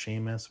Cesaro and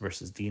Sheamus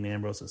versus Dean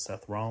Ambrose and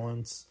Seth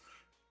Rollins.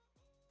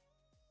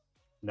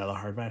 Another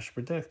hard match to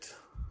predict.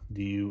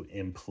 Do you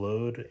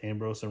implode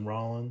Ambrose and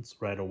Rollins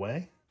right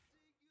away?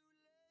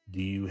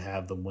 Do you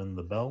have them win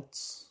the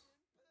belts,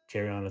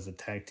 carry on as a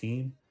tag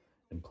team,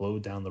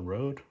 implode down the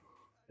road?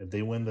 If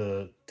they win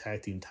the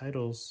tag team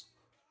titles,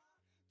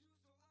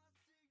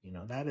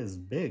 that is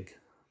big.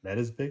 That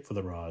is big for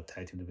the Raw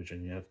tag team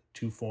division. You have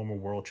 2 former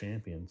world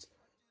champions,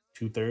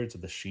 2/3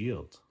 of the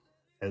Shield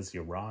as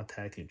your Raw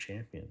tag team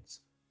champions.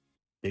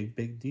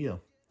 Big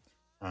deal.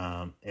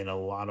 And a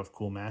lot of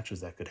cool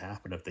matches that could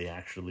happen if they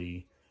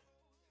actually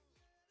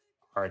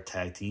are a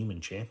tag team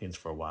and champions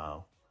for a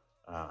while.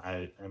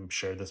 I'm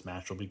sure this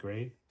match will be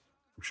great.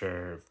 I'm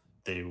sure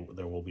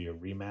there will be a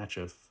rematch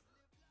if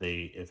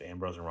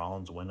Ambrose and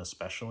Rollins win,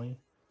 especially.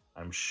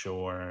 I'm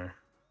sure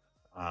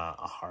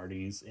a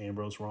Hardy's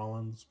Ambrose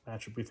Rollins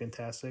match would be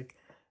fantastic,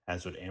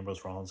 as would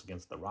Ambrose Rollins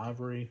against the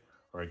Rivalry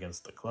or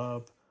against the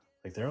Club.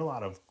 Like, there are a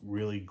lot of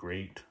really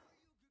great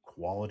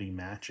quality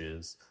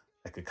matches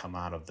that could come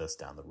out of this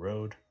down the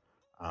road.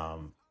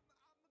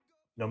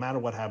 No matter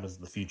what happens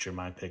in the future,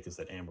 my pick is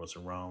that Ambrose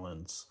and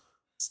Rollins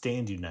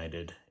stand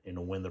united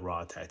and win the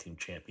Raw Tag Team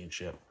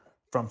Championship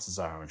from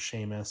Cesaro and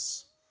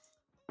Sheamus.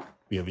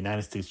 We have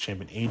United States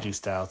Champion AJ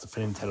Styles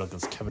defending the title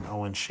against Kevin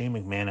Owens. Shane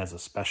McMahon as a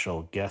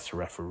special guest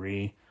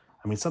referee.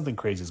 I mean, something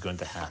crazy is going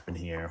to happen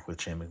here with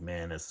Shane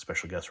McMahon as a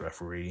special guest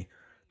referee.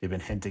 They've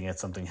been hinting at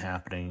something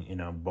happening.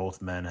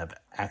 Both men have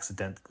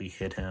accidentally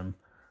hit him.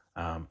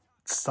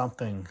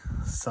 Something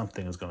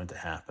is going to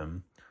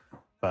happen.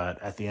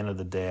 But at the end of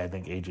the day, I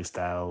think AJ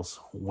Styles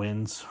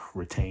wins,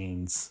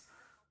 retains,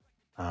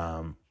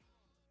 and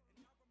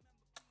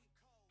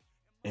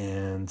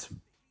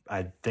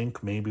I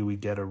think maybe we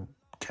get a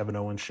Kevin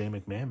Owens Shane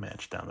McMahon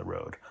match down the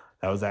road.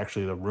 That was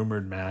actually the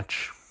rumored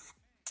match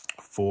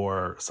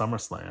for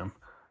SummerSlam,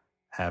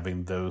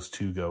 having those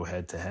two go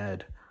head to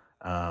head.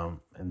 And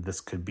this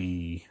could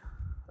be,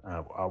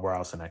 we're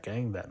also not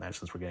getting that match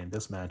since we're getting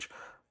this match,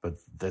 but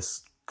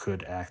this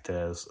could act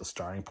as a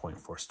starting point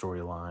for a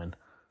storyline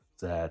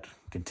that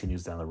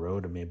continues down the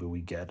road, and maybe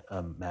we get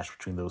a match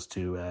between those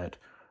two at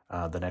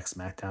the next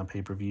SmackDown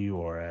pay-per-view,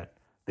 or at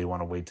they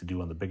want to wait to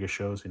do on the bigger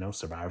shows.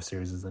 Survivor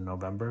Series is in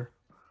November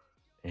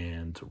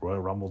and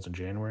Royal Rumble's in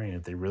January, and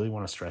if they really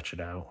want to stretch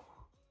it out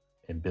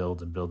and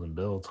build,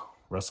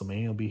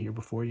 WrestleMania will be here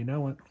before you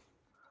know it.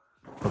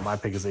 But my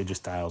pick is AJ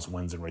Styles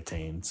wins and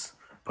retains,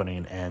 putting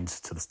an end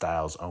to the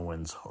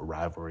Styles-Owens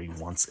rivalry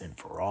once and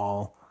for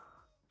all.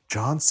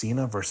 John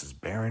Cena versus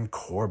Baron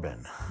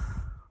Corbin.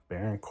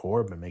 Baron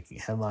Corbin making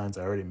headlines.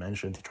 I already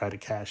mentioned he tried to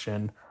cash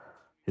in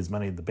his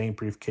Money in the Bank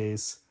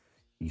briefcase.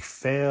 He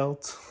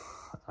failed.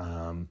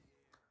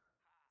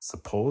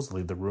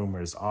 Supposedly, the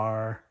rumors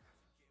are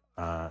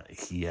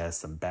he has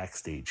some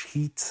backstage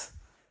heat.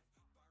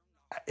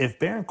 If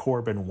Baron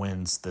Corbin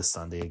wins this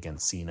Sunday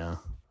against Cena,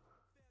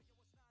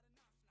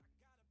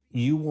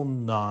 you will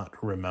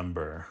not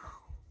remember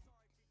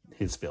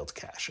his failed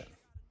cash-in.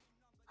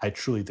 I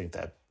truly think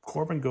that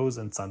Corbin goes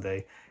in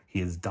Sunday, he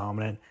is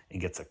dominant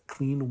and gets a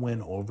clean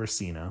win over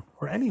Cena,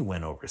 or any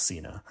win over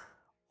Cena,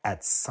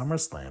 at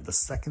SummerSlam, the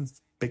second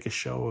biggest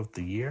show of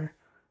the year.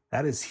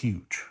 That is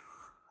huge.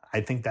 I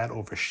think that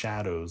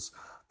overshadows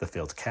the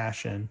failed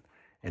cash-in,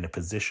 and it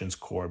positions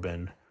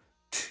Corbin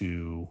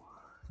to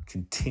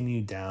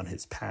continue down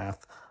his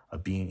path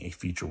of being a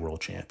future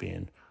world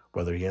champion,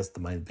 whether he has the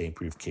Money in the Bank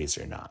briefcase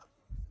or not.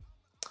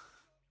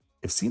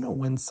 If Cena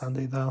wins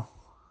Sunday, though,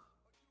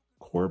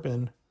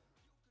 Corbin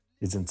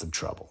is in some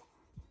trouble.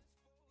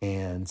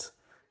 And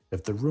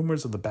if the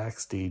rumors of the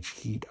backstage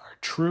heat are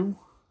true,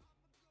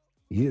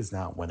 he is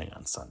not winning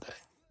on Sunday.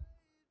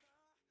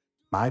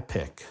 My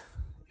pick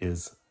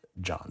is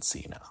John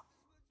Cena.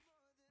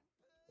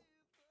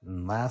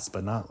 And last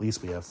but not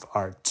least, we have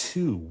our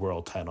 2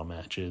 world title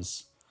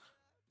matches.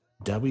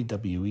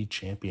 WWE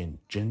Champion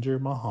Jinder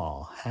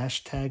Mahal,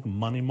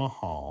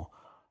 #MoneyMahal.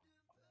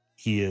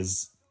 He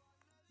is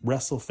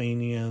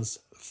WrestleMania's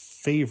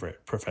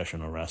favorite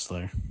professional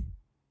wrestler.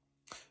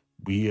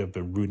 We have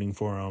been rooting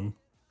for him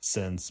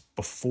since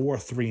before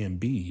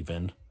 3MB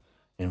even.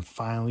 And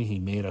finally, he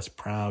made us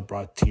proud,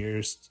 brought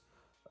tears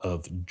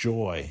of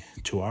joy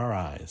to our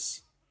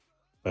eyes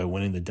by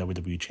winning the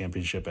WWE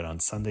Championship. And on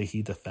Sunday,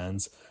 he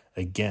defends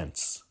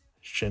against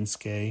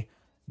Shinsuke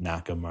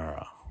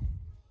Nakamura.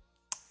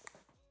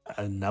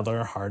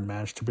 Another hard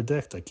match to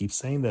predict. I keep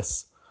saying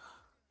this,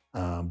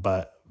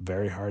 but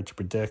very hard to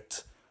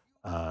predict.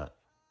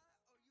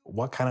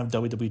 What kind of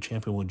WWE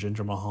champion will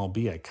Jinder Mahal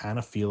be? I kind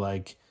of feel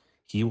like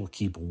he will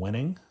keep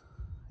winning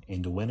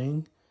and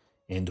winning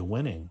and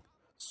winning.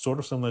 Sort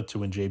of similar to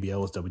when JBL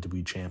was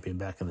WWE champion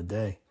back in the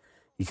day.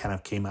 He kind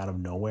of came out of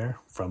nowhere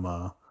from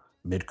a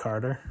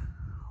mid-carder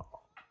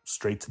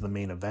straight to the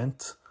main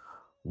event,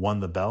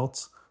 won the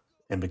belt,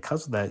 and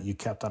because of that, you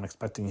kept on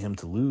expecting him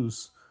to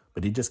lose,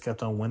 but he just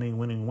kept on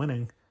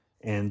winning.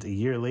 And a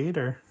year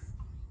later,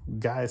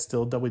 guy is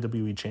still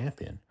WWE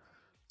champion.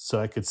 So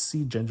I could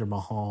see Jinder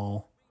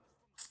Mahal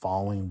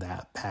following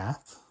that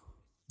path,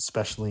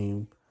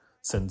 especially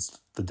since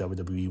the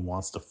WWE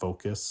wants to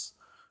focus,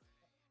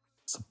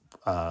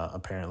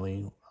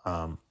 apparently,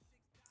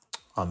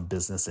 on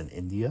business in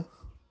India.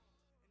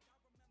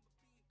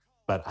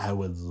 But I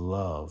would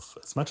love,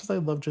 as much as I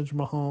love Jinder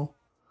Mahal,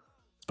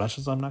 as much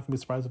as I'm not going to be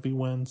surprised if he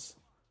wins,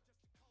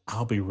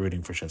 I'll be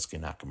rooting for Shinsuke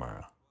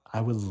Nakamura.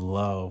 I would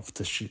love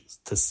to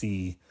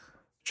see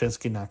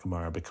Shinsuke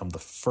Nakamura become the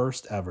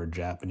first ever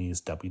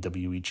Japanese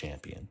WWE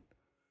champion.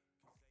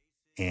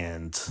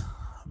 And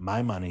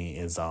my money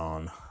is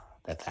on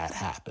that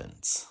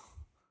happens.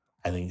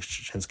 I think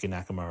Shinsuke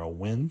Nakamura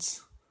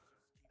wins.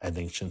 I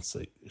think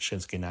Shinsuke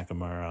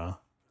Nakamura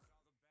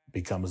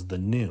becomes the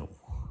new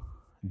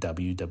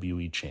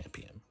WWE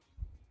champion.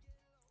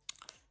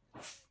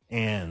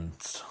 And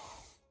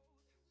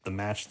the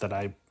match that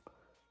I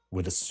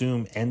would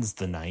assume ends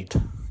the night,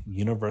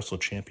 Universal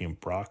Champion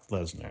Brock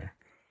Lesnar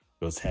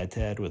goes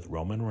head-to-head with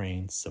Roman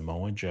Reigns,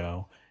 Samoa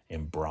Joe,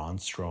 and Braun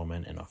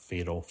Strowman in a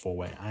fatal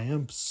four-way. I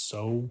am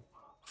so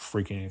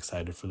freaking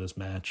excited for this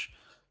match.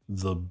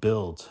 The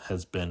build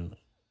has been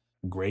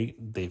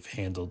great. They've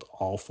handled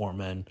all four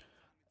men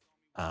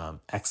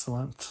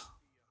excellent.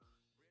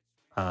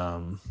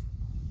 Braun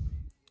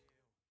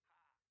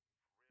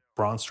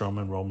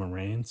Strowman, Roman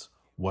Reigns,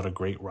 what a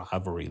great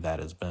rivalry that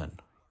has been.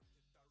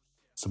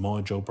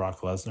 Samoa Joe,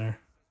 Brock Lesnar,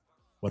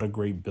 what a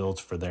great build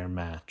for their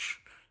match.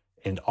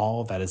 And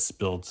all that is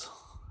built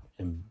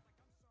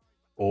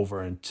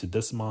over into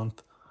this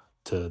month,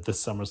 to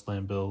this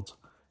SummerSlam build,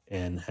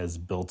 and has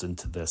built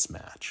into this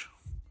match.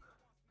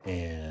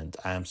 And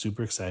I am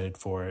super excited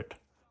for it.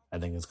 I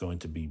think it's going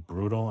to be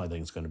brutal. I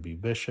think it's going to be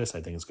vicious.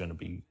 I think it's going to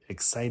be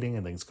exciting.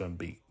 I think it's going to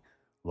be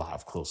a lot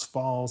of close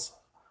falls.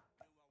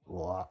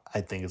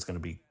 I think it's going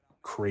to be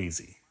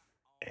crazy.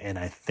 And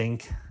I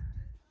think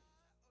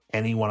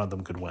any one of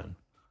them could win.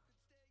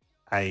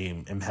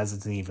 I am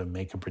hesitant to even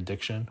make a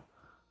prediction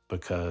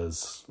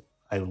because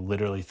I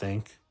literally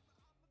think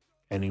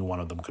any one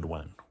of them could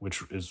win,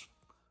 which is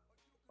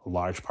a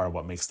large part of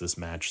what makes this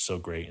match so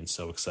great and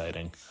so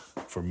exciting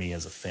for me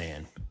as a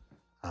fan.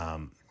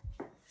 But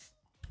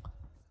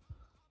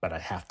I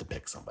have to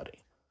pick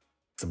somebody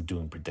because I'm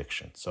doing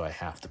predictions, so I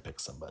have to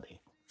pick somebody.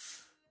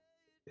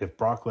 If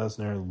Brock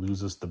Lesnar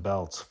loses the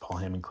belt,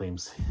 Paul Heyman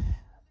claims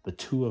the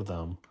two of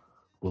them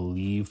will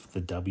leave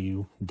the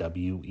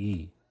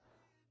WWE,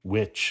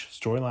 which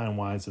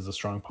storyline-wise is a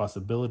strong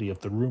possibility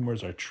if the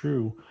rumors are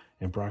true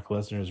and Brock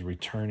Lesnar is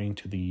returning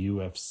to the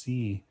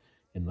UFC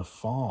in the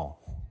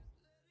fall.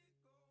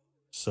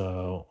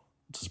 So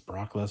does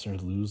Brock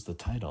Lesnar lose the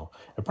title?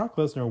 If Brock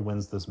Lesnar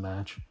wins this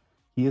match,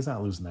 he is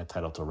not losing that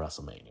title till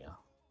WrestleMania.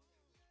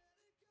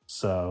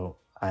 So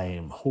I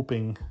am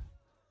hoping,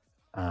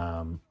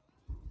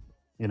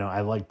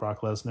 I like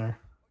Brock Lesnar.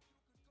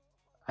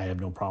 I have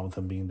no problem with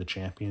him being the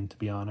champion, to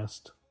be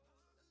honest.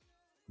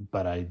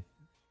 But I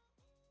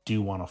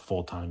do want a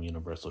full-time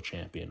Universal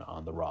Champion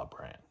on the Raw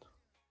brand,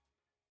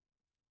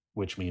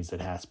 which means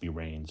it has to be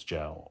Reigns,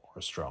 Joe,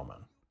 or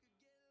Strowman.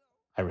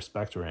 I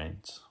respect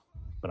Reigns,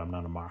 but I'm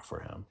not a mark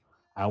for him.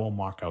 I will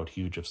mark out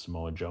huge if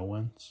Samoa Joe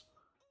wins,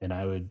 and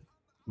I would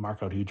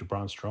mark out huge if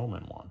Braun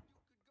Strowman won.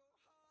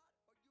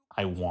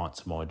 I want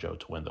Samoa Joe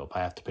to win, though. If I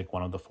have to pick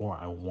one of the four,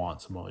 I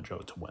want Samoa Joe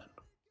to win.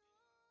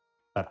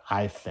 But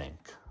I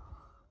think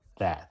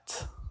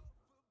that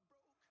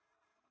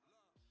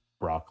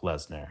Brock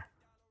Lesnar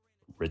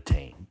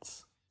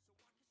retains.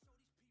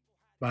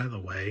 By the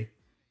way,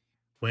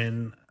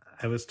 when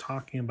I was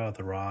talking about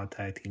the Raw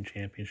Tag Team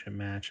Championship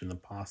match and the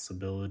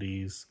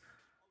possibilities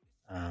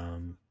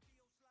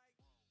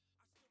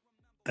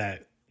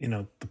that,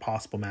 the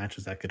possible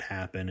matches that could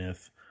happen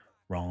if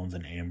Rollins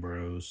and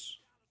Ambrose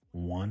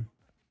won,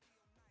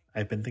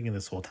 I've been thinking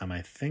this whole time,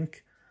 I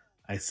think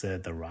I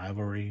said the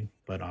rivalry,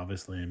 but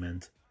obviously I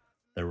meant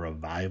the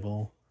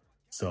revival.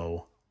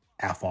 So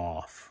F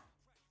off.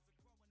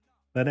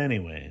 But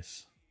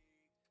anyways,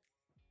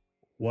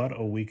 what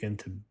a weekend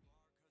to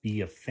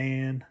be a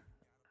fan.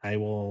 I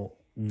will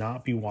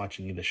not be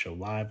watching the show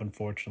live,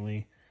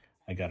 unfortunately.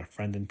 I got a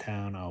friend in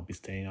town. I'll be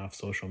staying off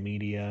social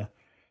media,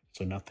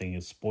 so nothing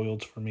is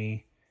spoiled for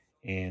me.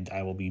 And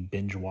I will be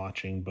binge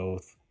watching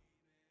both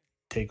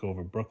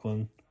TakeOver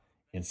Brooklyn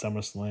and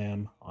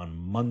SummerSlam on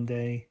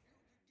Monday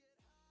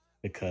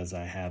because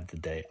I have the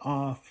day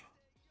off.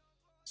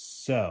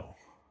 So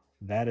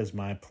that is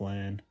my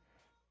plan.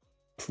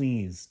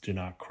 Please do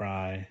not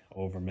cry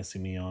over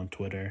missing me on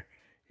Twitter.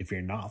 If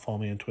you're not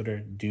following me on Twitter,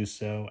 do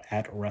so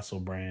at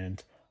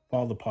WrestleBrand.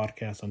 Follow the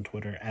podcast on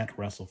Twitter at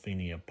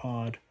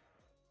WrestlePhaniaPod.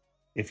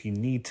 If you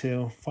need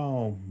to,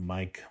 follow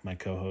Mike, my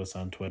co-host,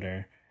 on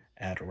Twitter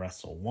at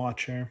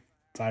WrestleWatcher.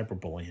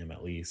 Cyberbully him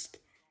at least.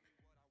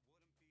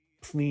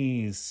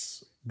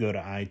 Please go to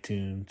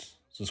iTunes,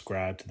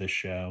 subscribe to the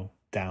show,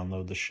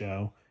 download the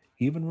show,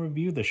 even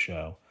review the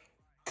show.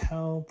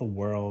 Tell the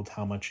world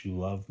how much you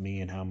love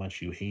me and how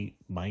much you hate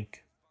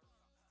Mike.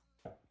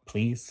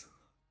 Please.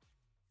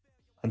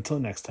 Until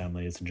next time,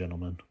 ladies and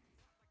gentlemen.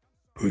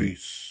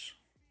 Peace.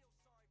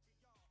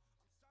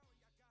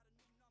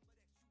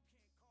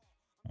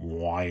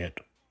 Wyatt.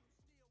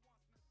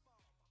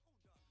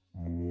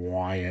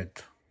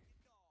 Wyatt.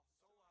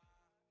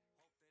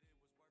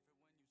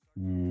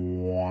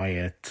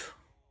 Wyatt.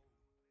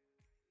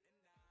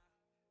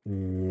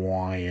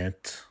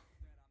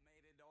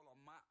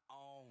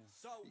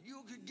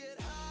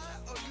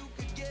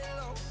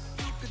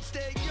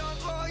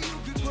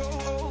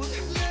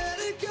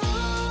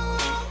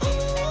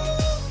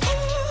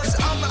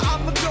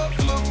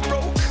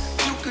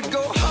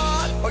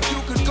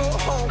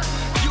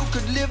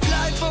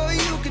 life or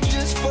you could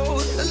just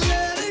fold and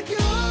let it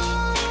go.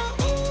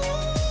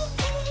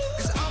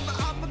 'Cause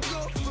I'ma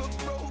go for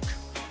broke.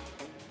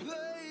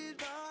 Played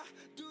by,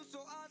 do so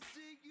I'll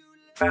see you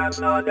later. Fans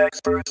not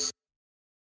experts.